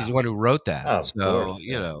Jackie's the one who wrote that. Oh, so, course,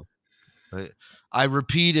 you know. I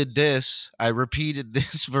repeated this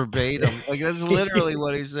verbatim. Like, that's literally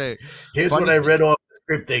what he said. Here's what I read off the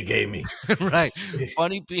script they gave me. Right.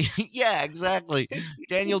 Funny. Yeah, exactly.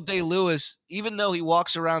 Daniel Day-Lewis, even though he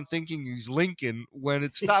walks around thinking he's Lincoln, when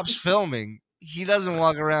it stops filming, he doesn't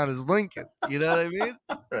walk around as Lincoln. You know what I mean?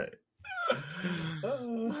 Right.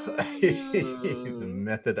 The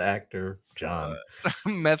method actor, John.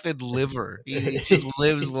 Method liver. He just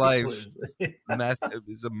lives life. Method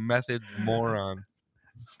is a method moron.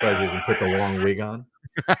 Surprised he doesn't put the long wig on.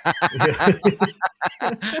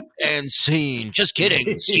 And scene. Just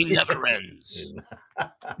kidding. Scene never ends.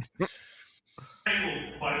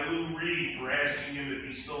 By Lou Reed for asking him if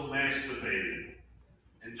he still masturbated.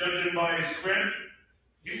 And judging by his script,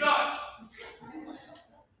 he does.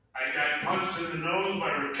 I got punched in the nose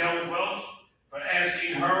by Raquel Welch for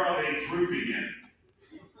asking her are they drooping yet.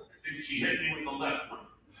 I think she hit me with the left one.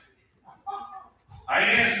 I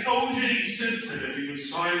asked O.J. Simpson if he would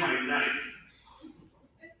sign my knife.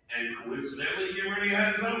 And coincidentally, he already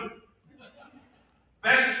had his own.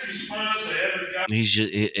 Best response I ever got.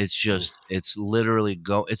 It's literally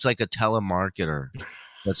it's like a telemarketer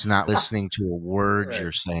that's not listening to a word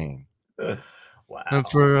you're saying. Wow. And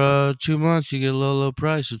for 2 months, you get a low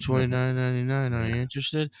price of $29.99. Are you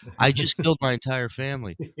interested? I just killed my entire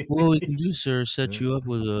family. What we can do, sir, is set you up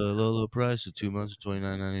with a low price of 2 months of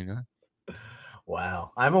 $29.99.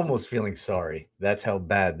 Wow. I'm almost feeling sorry. That's how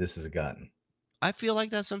bad this has gotten. I feel like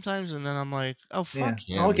that sometimes, and then I'm like, oh, fuck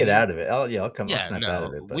him. I'll get out of it. I'll snap out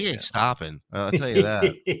of it. We ain't stopping. I'll tell you that.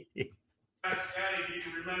 Scotty, do you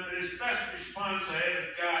remember his best response I ever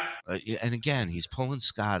got? And again, he's pulling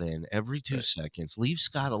Scott in every 2 seconds. Leave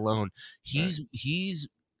Scott alone. He's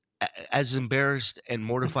as embarrassed and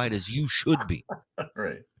mortified as you should be.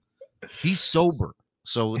 Right. He's sober.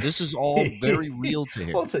 So this is all very real to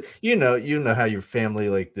him. Well, you know how your family,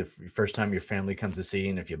 like the first time your family comes to see you,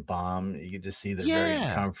 and if you bomb, you can just see they're very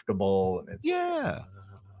comfortable. And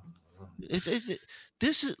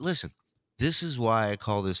this is why I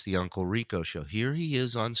call this the Uncle Rico show. Here he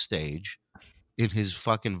is on stage in his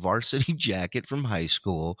fucking varsity jacket from high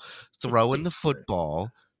school, throwing the football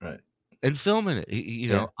and filming it. You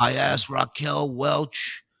know, I asked Raquel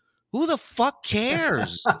Welch, who the fuck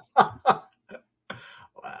cares?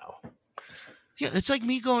 Wow. Yeah, it's like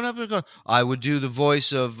me going up and going, I would do the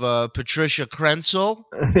voice of Patricia Krenzel,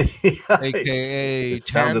 a.k.a. It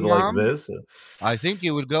sounded like this. I think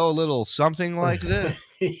it would go a little something like this.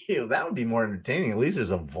 That would be more entertaining. At least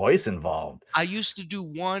there's a voice involved. I used to do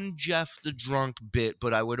one Jeff the Drunk bit,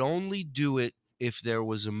 but I would only do it if there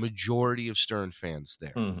was a majority of Stern fans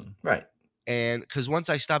there. Mm-hmm. Right. And because once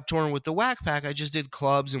I stopped touring with the Whack Pack, I just did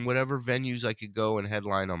clubs and whatever venues I could go and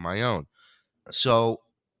headline on my own. So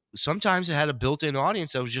sometimes it had a built-in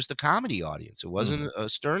audience that was just a comedy audience. It wasn't a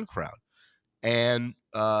Stern crowd. And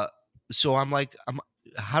so I'm like,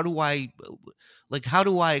 how do I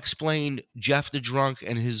explain Jeff the Drunk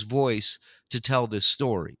and his voice to tell this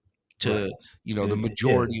story to the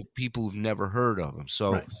majority of people who've never heard of him?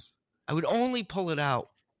 So I would only pull it out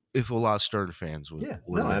if a lot of Stern fans were there.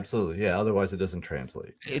 Absolutely. Yeah, otherwise it doesn't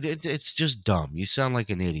translate. It's just dumb. You sound like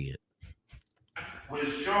an idiot.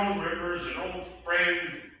 Was Joan Rivers an old friend?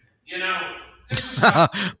 This is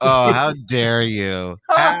Oh, how dare you?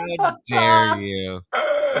 How dare you?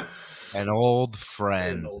 An old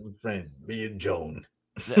friend. An old friend, me and Joan.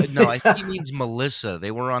 No, I think he means Melissa.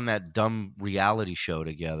 They were on that dumb reality show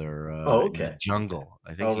together. In the jungle.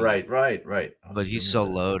 I think. Right. But he's so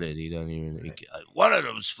loaded, he doesn't even. One of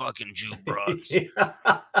those fucking Jew broads. Rivers,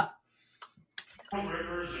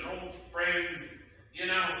 an old friend.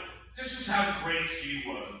 This is how great she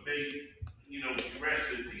was. She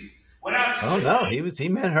rested in peace. He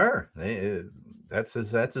met her. That's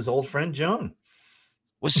his old friend Joan.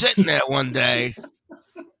 Was sitting there one day.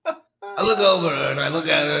 I look over and I look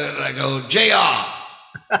at her and I go, JR.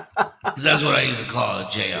 That's what I used to call it,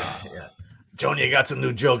 JR. Yeah. Joni, I got some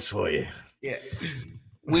new jokes for you. Yeah.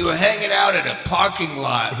 We were hanging out at a parking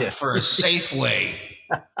lot for a Safeway.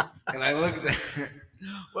 And I looked at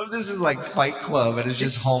what if this is like Fight Club and it's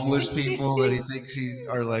just homeless people that he thinks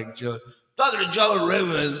are like Joe. Talking to Joan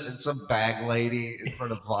Rivers and some bag lady in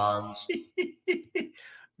front of Vons.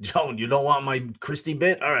 Joan, you don't want my Christy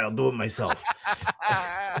bit? All right, I'll do it myself.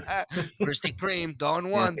 Christy Cream, going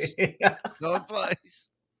once, going twice.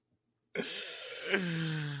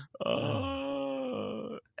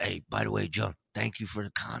 Hey, by the way, Joan, thank you for the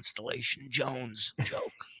Constellation Jones joke.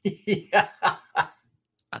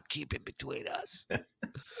 I'll keep it between us.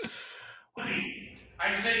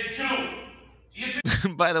 I said, Joan.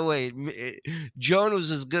 By the way, Joan was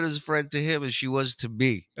as good as a friend to him as she was to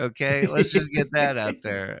me. Okay, let's just get that out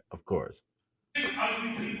there. Of course.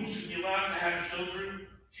 Ugly people should be allowed to have children.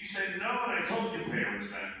 She said no, and I told your parents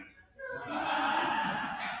that.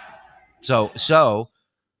 So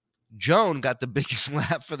Joan got the biggest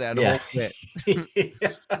laugh for that whole bit.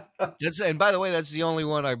 And by the way, that's the only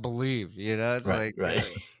one I believe. It's right.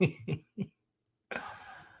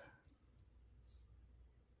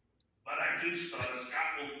 But I do stutter.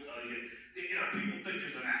 Scott will tell you. People think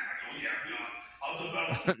it's an act. I'll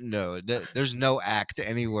develop. No, there's no act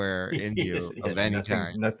anywhere in you of any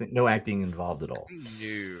kind. No acting involved at all.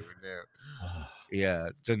 No. Yeah,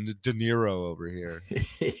 De Niro over here.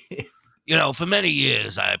 For many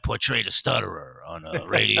years, I portrayed a stutterer on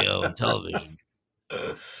radio and television.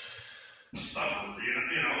 Stutterer,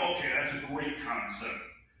 okay, that's a great concept.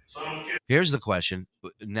 So don't get. Here's the question.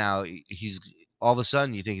 Now, he's all of a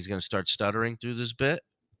sudden, you think he's going to start stuttering through this bit?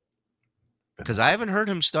 Because I haven't heard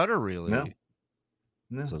him stutter really. No.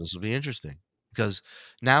 So this will be interesting. Because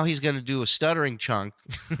now he's going to do a stuttering chunk,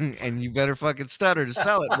 and you better fucking stutter to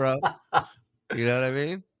sell it, bro. You know what I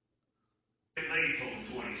mean? Late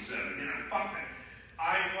till 27. Fuck that.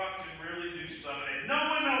 I fucking really do stutter. And no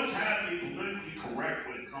one knows how to be politically correct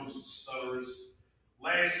when it comes to stutterers.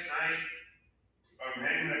 Last night, I'm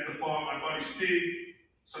hanging at the bar, my buddy Steve.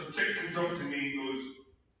 Some chick comes up to me and goes,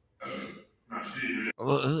 no, she didn't do that.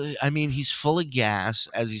 Well, I mean, he's full of gas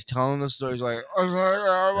as he's telling the story. He's like,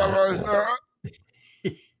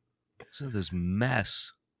 so this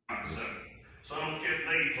mess. So don't get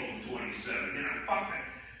late till 27. Fuck that.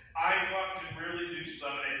 I fucking really do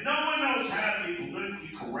stutter. And no one knows how to be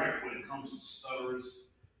politically correct when it comes to stutterers.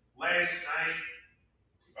 Last night,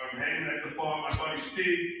 I'm hanging at the bar, my buddy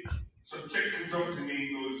Steve. Some chick comes up to me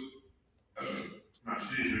and goes, no,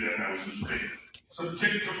 she didn't do that. That was just me. Some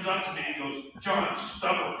chick comes up to me and goes, John,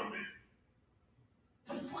 stutter for me.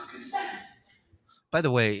 The fuck is that? By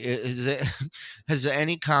the way, has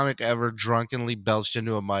any comic ever drunkenly belched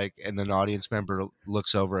into a mic and an audience member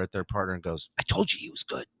looks over at their partner and goes, I told you he was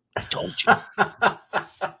good. I told you.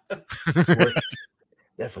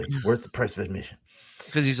 Definitely worth the price of admission.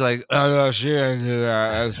 Because he's like, oh, no, she didn't do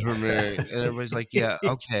that. That's for me. And everybody's like, yeah,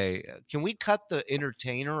 okay. Can we cut the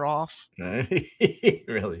entertainer off?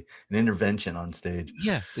 Really? An intervention on stage.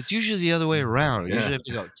 Yeah. It's usually the other way around. You usually have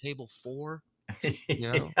to go table 4.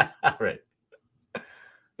 Right.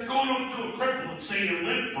 They're going up to a cripple and saying you're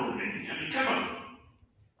limp for me. Come on.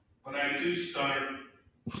 But I do stutter.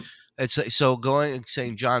 It's so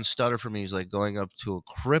saying John stutter for me is like going up to a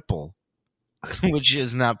cripple, which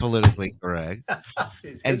is not politically correct,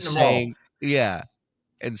 and saying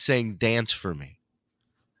dance for me.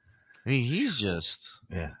 I mean, he's just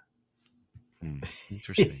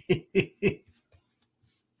Interesting. It's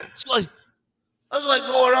like that's like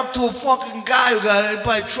going up to a fucking guy who got hit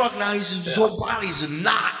by a truck. Now his whole body's a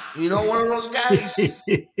knot. You know, one of those guys.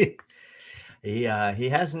 He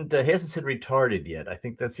hasn't said retarded yet. I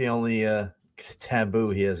think that's the only taboo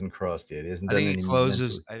he hasn't crossed yet. He hasn't I done think any he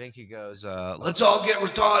closes. I think he goes, let's all get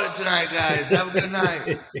retarded tonight, guys. Have a good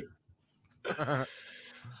night.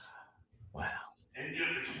 Wow. And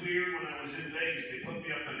it's weird, when I was in Vegas, they put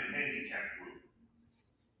me up in the handicap room.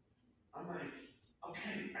 I'm like,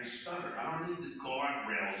 okay, I stutter. I don't need the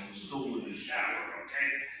guardrails and stool in the shower, okay?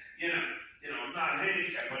 I'm not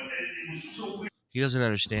handicapped, but it was so weird. He doesn't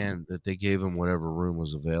understand that they gave him whatever room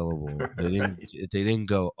was available. They didn't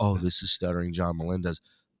go, oh, this is stuttering John Melendez.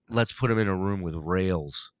 Let's put him in a room with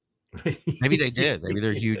rails. Maybe they did. Maybe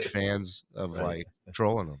they're huge fans of like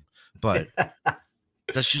trolling him. But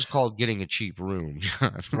that's just called getting a cheap room,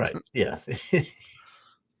 John. Right. Yes.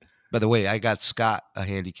 By the way, I got Scott a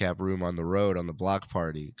handicap room on the road on the block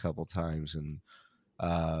party a couple times, and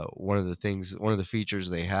one of the features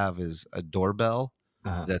they have is a doorbell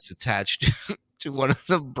that's attached to one of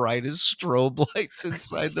the brightest strobe lights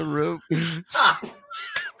inside the room.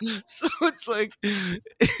 So it's like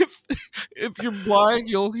if you're blind,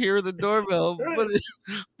 you'll hear the doorbell, but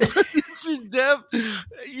if you're deaf,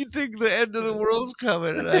 you think the end of the world's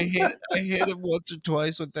coming. And I hit him once or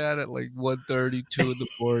twice with that at like 1:30, 2 in the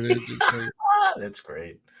morning. Like, that's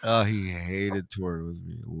great. Oh, he hated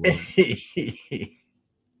touring with me.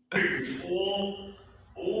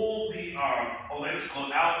 all the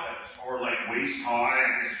electrical outlets are like waist high,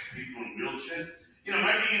 I guess, for people in wheelchairs.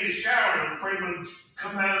 Might be in the shower and pretty much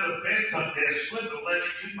come out of the bed tub there, slip and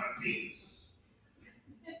electrocute my penis.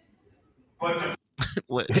 But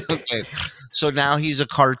okay, so now he's a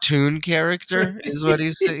cartoon character, is what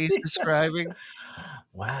he's describing.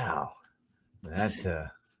 Wow, that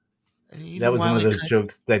was one of those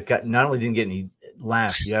jokes that not only didn't get any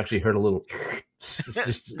laughs, you actually heard a little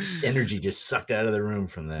just energy just sucked out of the room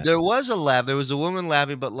from that. There was a laugh. There was a woman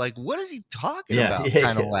laughing, but like, what is he talking about?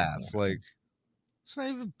 Kind of laugh, like. It's not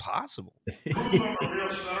even possible. I'm a real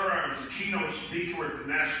stutterer. I was a keynote speaker at the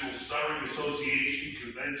National Stuttering Association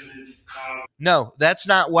convention in Chicago. No, that's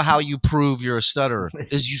not how you prove you're a stutterer.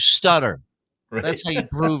 Is you stutter. Right. That's how you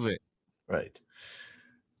prove it. Right.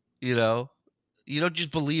 You don't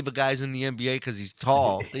just believe a guy's in the NBA because he's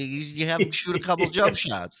tall. You have him shoot a couple jump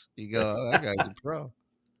shots. You go, oh, that guy's a pro. All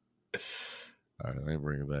right, let me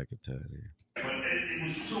bring it back a tad here. But it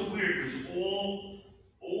was so weird because all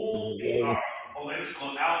the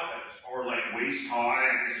electrical outlets are like waist high,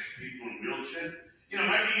 I guess, for people in wheelchairs.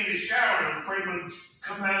 Might be in the shower and pretty much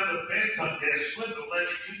come out of the bed tub there, slip and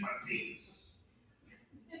electrocute my penis.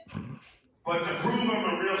 But to prove I'm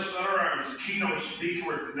a real stutterer, I was a keynote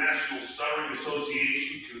speaker at the National Stuttering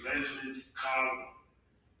Association convention in Chicago.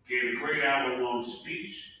 Gave a great hour-long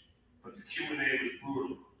speech, but the Q&A was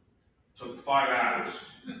brutal. Took 5 hours.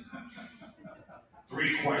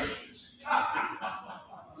 3 questions.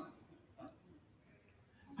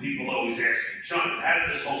 People always ask me, John, how did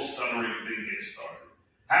this whole stuttering thing get started?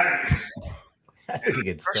 How did it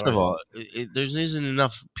get started? First of all, there isn't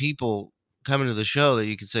enough people coming to the show that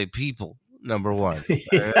you can say people, number one.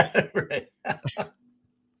 Yeah, right.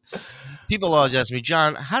 People always ask me,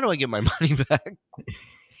 John, how do I get my money back?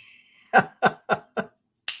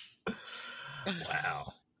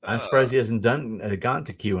 Wow. I'm surprised he hasn't gone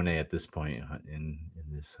to Q&A at this point in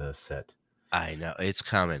this set. I know it's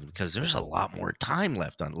coming because there's a lot more time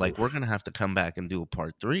left on. Like, we're gonna have to come back and do a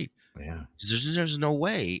part 3. Yeah, there's no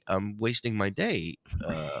way I'm wasting my day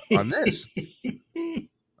on this. I'm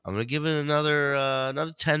gonna give it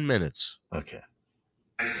another 10 minutes. Okay.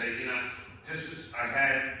 I say, I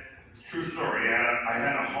had true story. I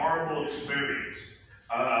had a horrible experience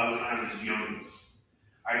when I was young.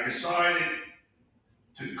 I decided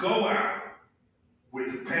to go out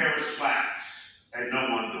with a pair of slacks and no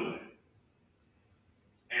underwear.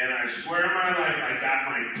 And I swear on my life, I got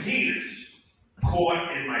my penis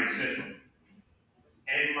caught in my zipper.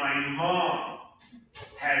 And my mom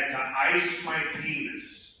had to ice my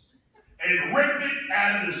penis and rip it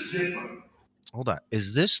out of the zipper. Hold on.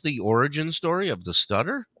 Is this the origin story of the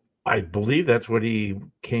stutter? I believe that's what he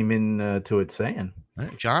came in to it saying.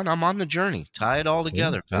 Right, John, I'm on the journey. Tie it all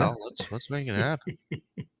together, pal. Let's make it happen. Do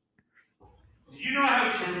you know how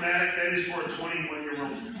traumatic that is for a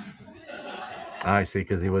 21-year-old? I see,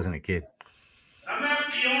 because he wasn't a kid. I'm not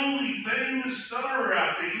the only famous stutterer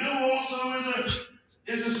out there. You know, also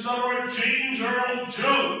is a stutterer, James Earl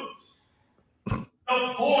Jones,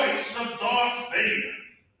 the voice of Darth Vader.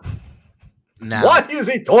 Now, why is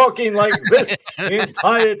he talking like this the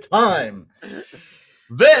entire time?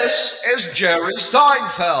 This is Jerry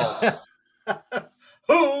Seinfeld.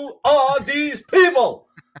 Who are these people?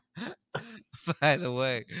 By the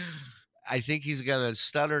way, I think he's got a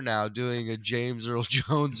stutter now doing a James Earl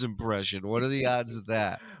Jones impression. What are the odds of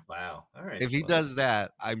that? Wow. All right. If he does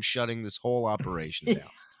that, I'm shutting this whole operation down.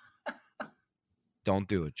 Don't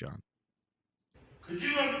do it, John. Could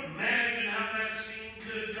you imagine how that scene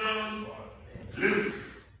could have gone? Luke,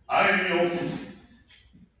 I am your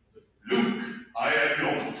Luke, I am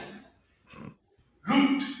your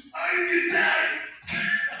Luke, I am your dad.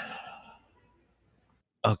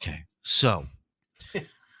 Okay, so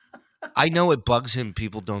I know it bugs him.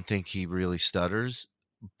 People don't think he really stutters,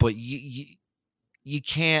 but you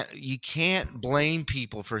can't blame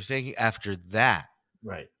people for thinking after that.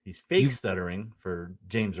 Right. He's fake stuttering for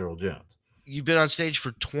James Earl Jones. You've been on stage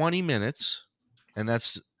for 20 minutes, and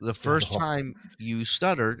that's the first time you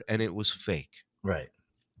stuttered, and it was fake. Right.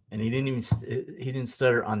 And he didn't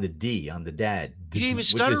stutter on the D, on the dad. He didn't even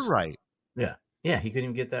stutter right. Yeah. Yeah, he couldn't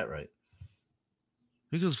even get that right.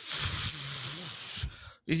 He goes,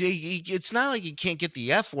 it's not like you can't get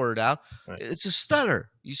the F word out. Right. It's a stutter.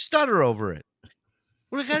 You stutter over it.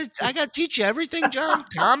 Well, I got to teach you everything, John.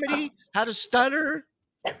 Comedy, how to stutter.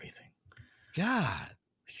 Everything. God.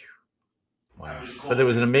 Wow. But there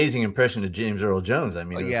was an amazing impression of James Earl Jones. I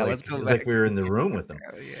mean, it was like we were in the room with him.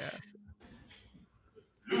 Yeah.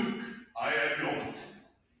 Luke, I am your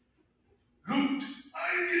Luke,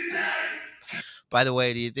 I am your dad. By the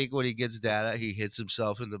way, do you think when he gets data, he hits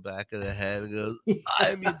himself in the back of the head and goes,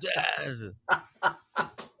 I'm your dad?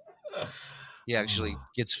 He actually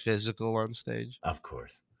gets physical on stage? Of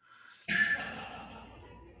course.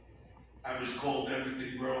 I was called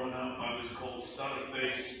everything growing up. I was called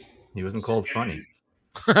Stutterface. He wasn't called funny.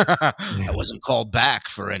 I wasn't called back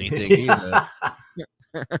for anything either.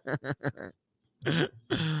 I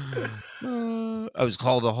was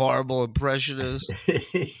called a horrible impressionist.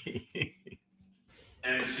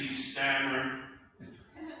 MC Stammer.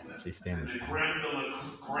 MC Stammer. The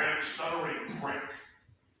Graham stuttering prick.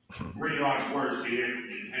 Pretty harsh words to hear from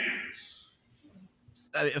your parents.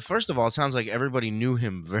 First of all, it sounds like everybody knew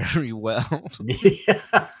him very well.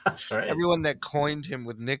 Yeah, right. Everyone that coined him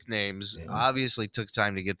with nicknames obviously took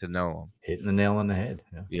time to get to know him. Hitting the nail on the head.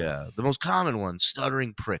 Yeah. The most common one,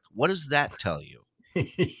 stuttering prick. What does that tell you? Like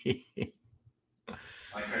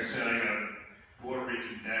I said, I got a Puerto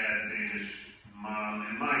Rican dad, Danish mom,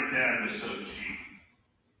 and my dad was so cheap.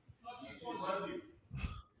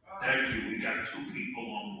 Thank you. We got two people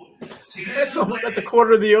on board. See, that's a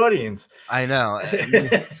quarter of the audience. I know.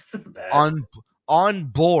 On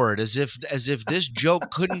board, as if this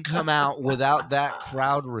joke couldn't come out without that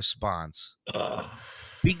crowd response.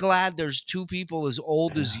 Be glad there's two people as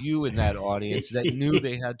old as you in that audience that knew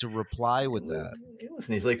they had to reply with that.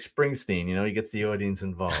 Listen, he's like Springsteen, he gets the audience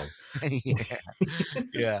involved.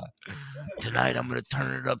 Yeah. Tonight I'm going to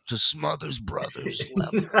turn it up to Smothers Brothers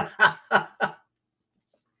level.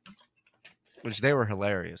 Which they were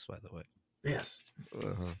hilarious, by the way. Yes.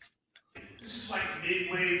 This is like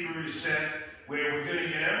midway through the set where we're going to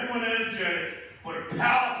get everyone energetic for the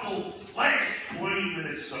powerful last 20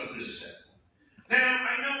 minutes of the set. Now,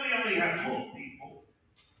 I know we only have 12 people.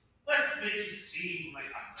 Let's make it seem like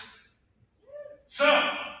 100. So,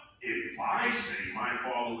 if I say my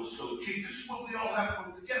father was so cheap, this is what we all have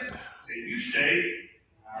put together. Then you say,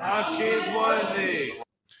 how cheap was he?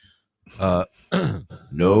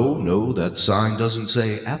 No, that sign doesn't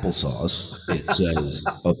say applesauce. It says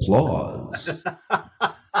applause.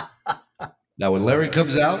 Now, when Larry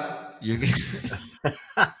comes out, you this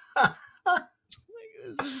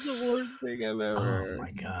is the worst thing I've ever heard. Oh,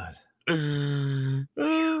 my God.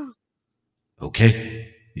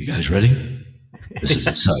 Okay, you guys ready? This is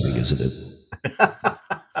exciting, isn't it?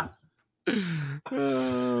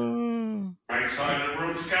 Right side of the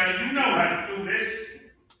room, Scotty, you know how to do this.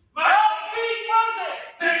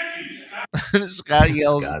 Thank you, Scott. Scott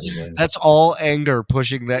yells, that's all anger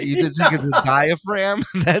pushing that. You didn't think it's a diaphragm?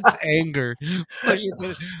 That's anger.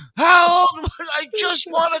 How old was I? Just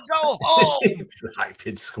want to go home. It's a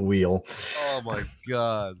high-pitched squeal. Oh, my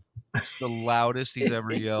God. It's the loudest he's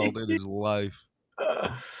ever yelled in his life.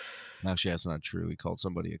 Actually, that's not true. He called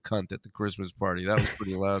somebody a cunt at the Christmas party. That was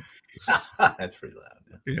pretty loud. That's pretty loud.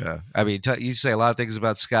 Yeah. I mean, you say a lot of things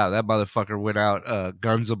about Scott. That motherfucker went out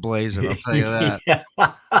guns a-blazing. I'll tell you that.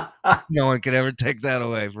 No one can ever take that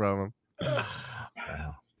away from him.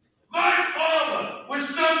 Wow. My father was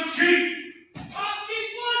so cheap. How cheap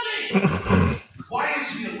was he? Why is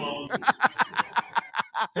he alone?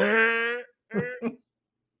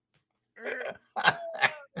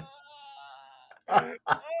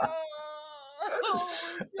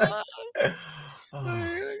 Oh,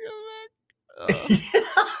 Thank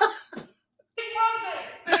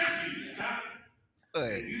you, Scott.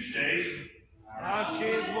 And you say, how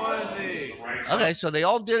cheap was he? Okay, so they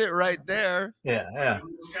all did it right there, Yeah.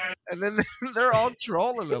 and then they're all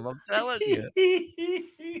trolling him. I'm telling you.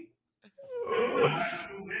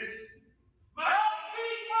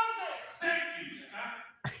 Thank you,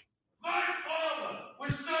 Scott. My father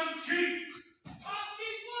was so cheap. How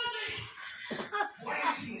cheap was he? Why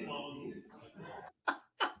is he alone here?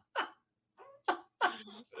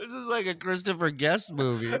 This is like a Christopher Guest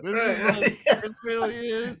movie. This is like, it really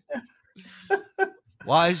is.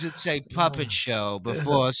 Why does it say puppet show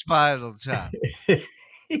before Spinal Tap? And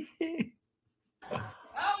he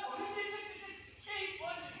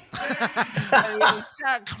was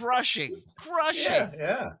crushing.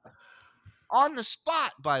 Yeah. On the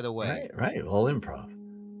spot, by the way. Right. All improv.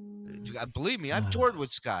 Believe me, I've toured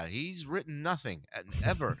with Scott. He's written nothing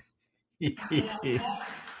ever. My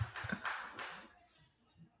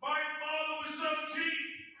father was so cheap.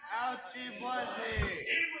 How cheap was he?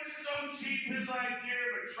 He was so cheap, his idea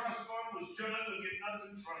of a trust fund was John would get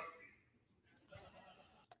nothing trust me.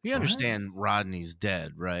 You understand Rodney's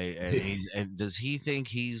dead, right? And does he think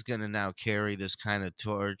he's gonna now carry this kind of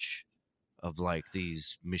torch of like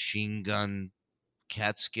these machine gun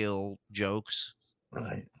Catskill jokes?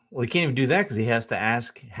 Right. Well, he can't even do that because he has to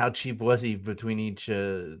ask how cheap was he between each.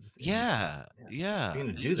 Yeah. If you're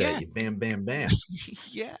gonna do Yeah. that, you bam, bam, bam.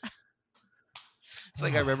 Yeah. It's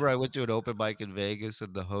like I remember I went to an open mic in Vegas,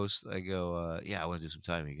 and the host, I go, yeah, I want to do some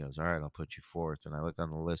time. He goes, all right, I'll put you fourth. And I looked on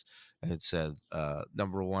the list, and it said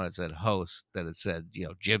number one, it said host. Then it said,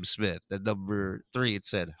 Jim Smith. Then number 3, it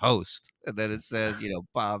said host. And then it said,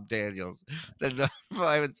 Bob Daniels. Then number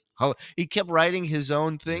 5, it's host. He kept writing his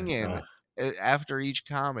own thing in after each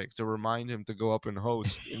comic to remind him to go up and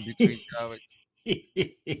host in between comics.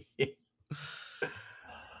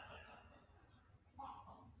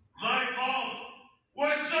 My father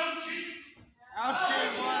was so cheap. How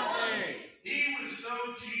cheap was he? He was so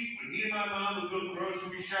cheap when he and my mom would go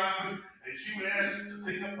grocery shopping and she would ask him to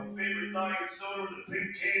pick up her favorite diet soda in the pink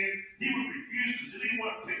can. He would refuse because he didn't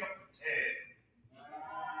want to pick up the tab.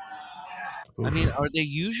 I mean, are they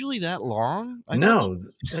usually that long? No,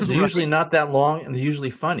 they're usually not that long, and they're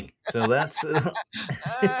usually funny. So that's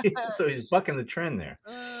so he's bucking the trend there.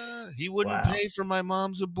 He wouldn't pay for my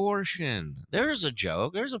mom's abortion. There's a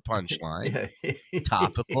joke. There's a punchline.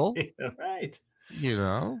 Topical. Right.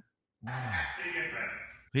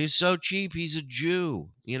 He's so cheap. He's a Jew.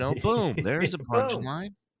 Boom. There's a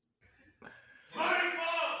punchline. My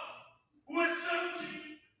mom was so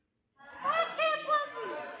cheap. How cheap was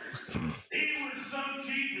he? He was so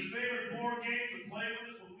cheap. His favorite board game to play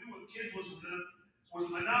with us when we were kids was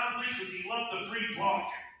Monopoly because he loved the free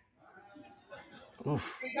parking. Oof.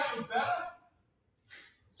 Think that was better?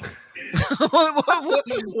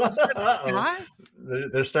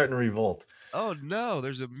 What? They're starting to revolt. Oh no,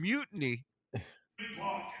 there's a mutiny. You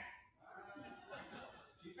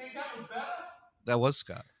think that was better? That was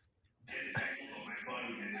Scott.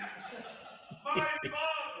 My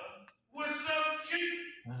father was so cheap.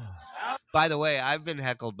 By the way, I've been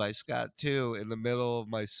heckled by Scott too. In the middle of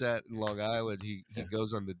my set in Long Island, he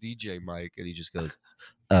goes on the DJ mic and he just goes,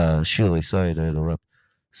 Shuli, sorry to interrupt.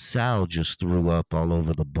 Sal just threw up all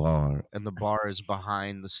over the bar, and the bar is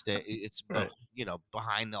behind the stage. It's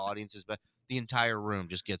behind the audience's back. The entire room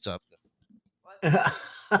just gets up. And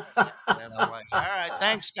I'm like, all right,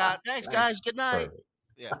 thanks, Scott. Thanks, guys. Good night. Perfect.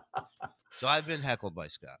 Yeah. So I've been heckled by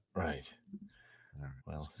Scott. Right.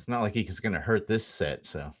 Well, it's not like he's going to hurt this set,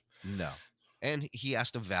 so. No. And he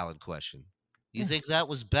asked a valid question. You think that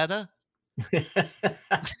was better?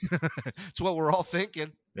 It's what we're all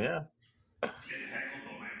thinking. Yeah.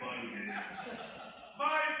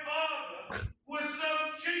 My father was so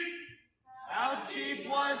cheap. How cheap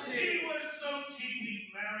was He was so cheap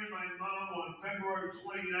he married my mom on February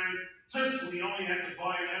 29th, just when he only had to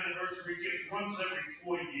buy an anniversary gift once every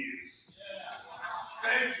 4 years.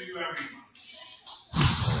 Thank you very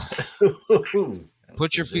much.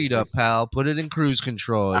 Put your feet up, pal. Put it in cruise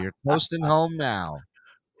control. You're coasting home now.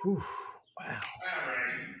 Wow. All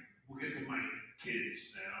right, we'll get to my kids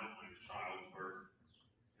now, my childbirth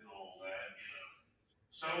and all that,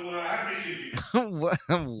 So, how many kids you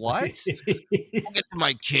got? What? I'll get to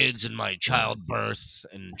my kids and my childbirth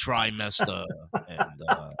and trimester and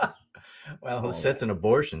well, the set's an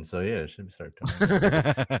abortion, so yeah, it should start talking. Two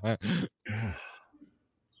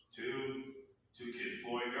kids,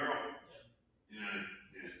 boy, girl. Yeah.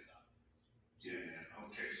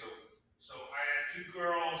 Okay, so I had 2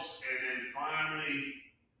 girls, and then finally,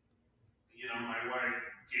 my wife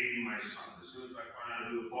gave me my son. As soon as I find out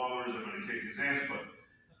who the father is, I'm going to kick his ass. But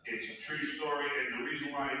it's true story, and the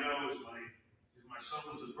reason why I know is my son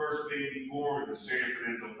was the first baby born in the San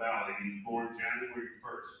Fernando Valley. He was born January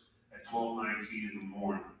 1st at 12:19 in the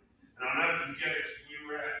morning. And I'll never forget it because we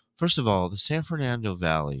were at. First of all, the San Fernando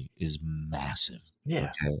Valley is massive.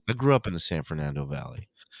 Yeah. Okay? I grew up in the San Fernando Valley.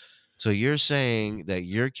 So you're saying that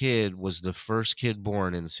your kid was the first kid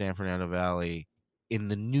born in the San Fernando Valley in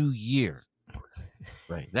the new year.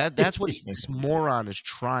 Right. That's what this moron is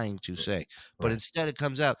trying to say. But Right. instead it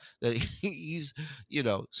comes out that he's,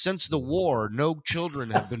 since the war, no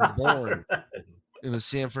children have been born in the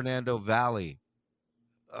San Fernando Valley.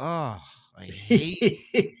 Oh, I hate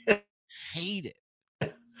it.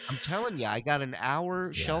 I'm telling you, I got an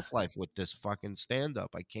hour shelf life with this fucking stand-up.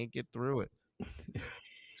 I can't get through it. It's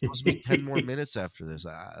supposed to be 10 more minutes after this.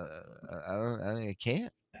 I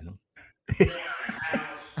can't. We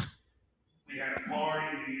had a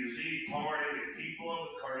party, New Year's Eve party with people. The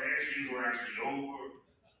Kardashians were actually over.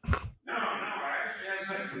 No, I actually had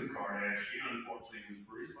sex with a Kardashian. Unfortunately, it was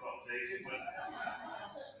Bruce, but I'll take it.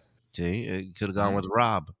 See, it could have gone with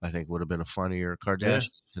Rob. I think would have been a funnier Kardashian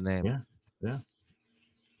to name. Yeah.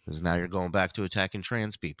 Because now you're going back to attacking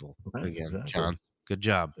trans people again, Exactly. John. Good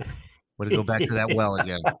job. Way to go back to that well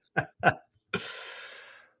again. But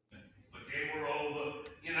they were over,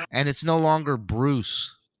 And it's no longer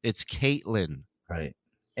Bruce. It's Caitlyn. Right.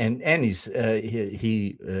 And he's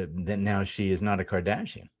then now she is not a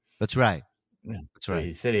Kardashian. That's right. Yeah. That's so right.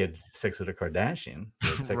 He said he had sex with a Kardashian. He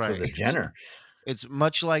had sex with a Jenner. It's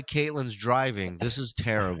much like Caitlyn's driving. This is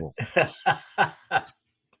terrible. When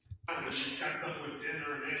she got up with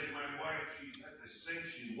dinner and asked my wife, she's at the sink,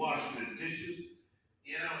 she's washing the dishes,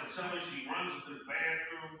 and suddenly she runs to the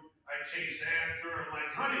bathroom. I chase after her. I'm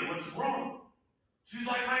like, honey, what's wrong? She's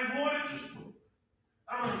like, my water just broke.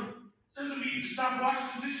 I'm like, doesn't mean you stop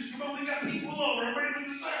washing the dishes. You've only got people over. I'm ready for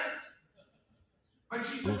dessert. But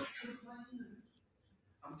she's like, complaining.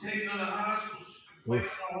 I'm taking her to the hospital. She's complaining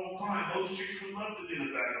the whole time. Those chicks would love to be in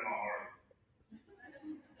the back of my heart.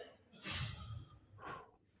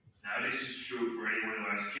 Now, this is true for anyone who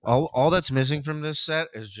has kids. All that's missing from this set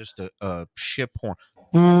is just a ship horn.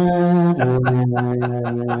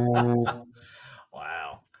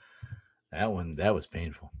 Wow. That was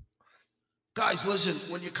painful. Guys, listen,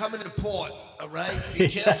 when you're coming to port, all right, be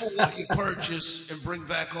careful what you purchase and bring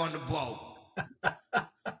back on the boat.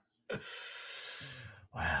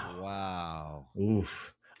 Wow.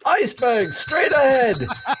 Oof. Iceberg, straight ahead.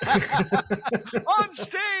 On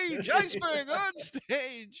stage. Iceberg on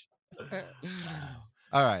stage.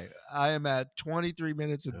 All right. I am at 23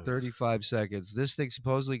 minutes and 35 seconds. This thing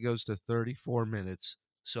supposedly goes to 34 minutes.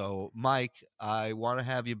 So, Mike, I want to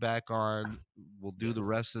have you back on. We'll do the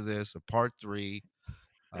rest of this, a part 3.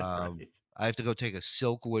 I have to go take a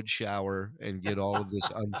Silkwood shower and get all of this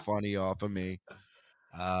unfunny off of me.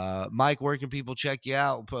 Mike, where can people check you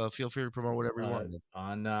out? Feel free to promote whatever you want.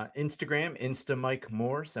 On Instagram, Insta Mike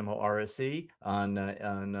Morse, MORSE.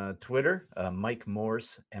 On Twitter, Mike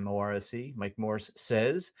Morse, MORSE. Mike Morse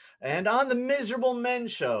Says. And on the Miserable Men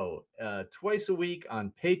Show, twice a week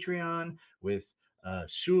on Patreon with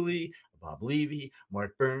Shuli, Bob Levy,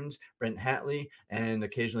 Mark Burns, Brent Hatley, and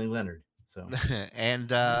occasionally Leonard. So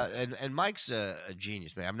and Mike's a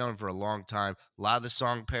genius, man. I've known him for a long time. A lot of the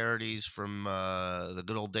song parodies from the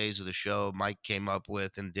good old days of the show, Mike came up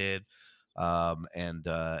with and did. And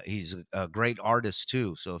he's a great artist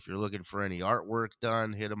too. So if you're looking for any artwork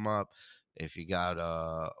done, hit him up. If you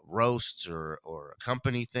got roasts or a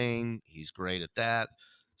company thing, he's great at that.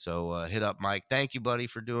 So hit up Mike. Thank you, buddy,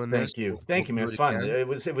 for doing this. Thank you, man. Fun. It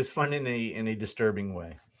was fun in a disturbing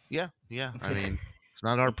way. Yeah. I mean, it's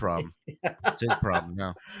not our problem. It's his problem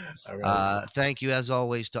now. All right. Thank you, as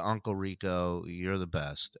always, to Uncle Rico. You're the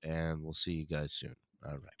best, and we'll see you guys soon.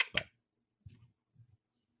 All right,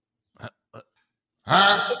 bye.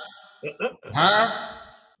 Huh?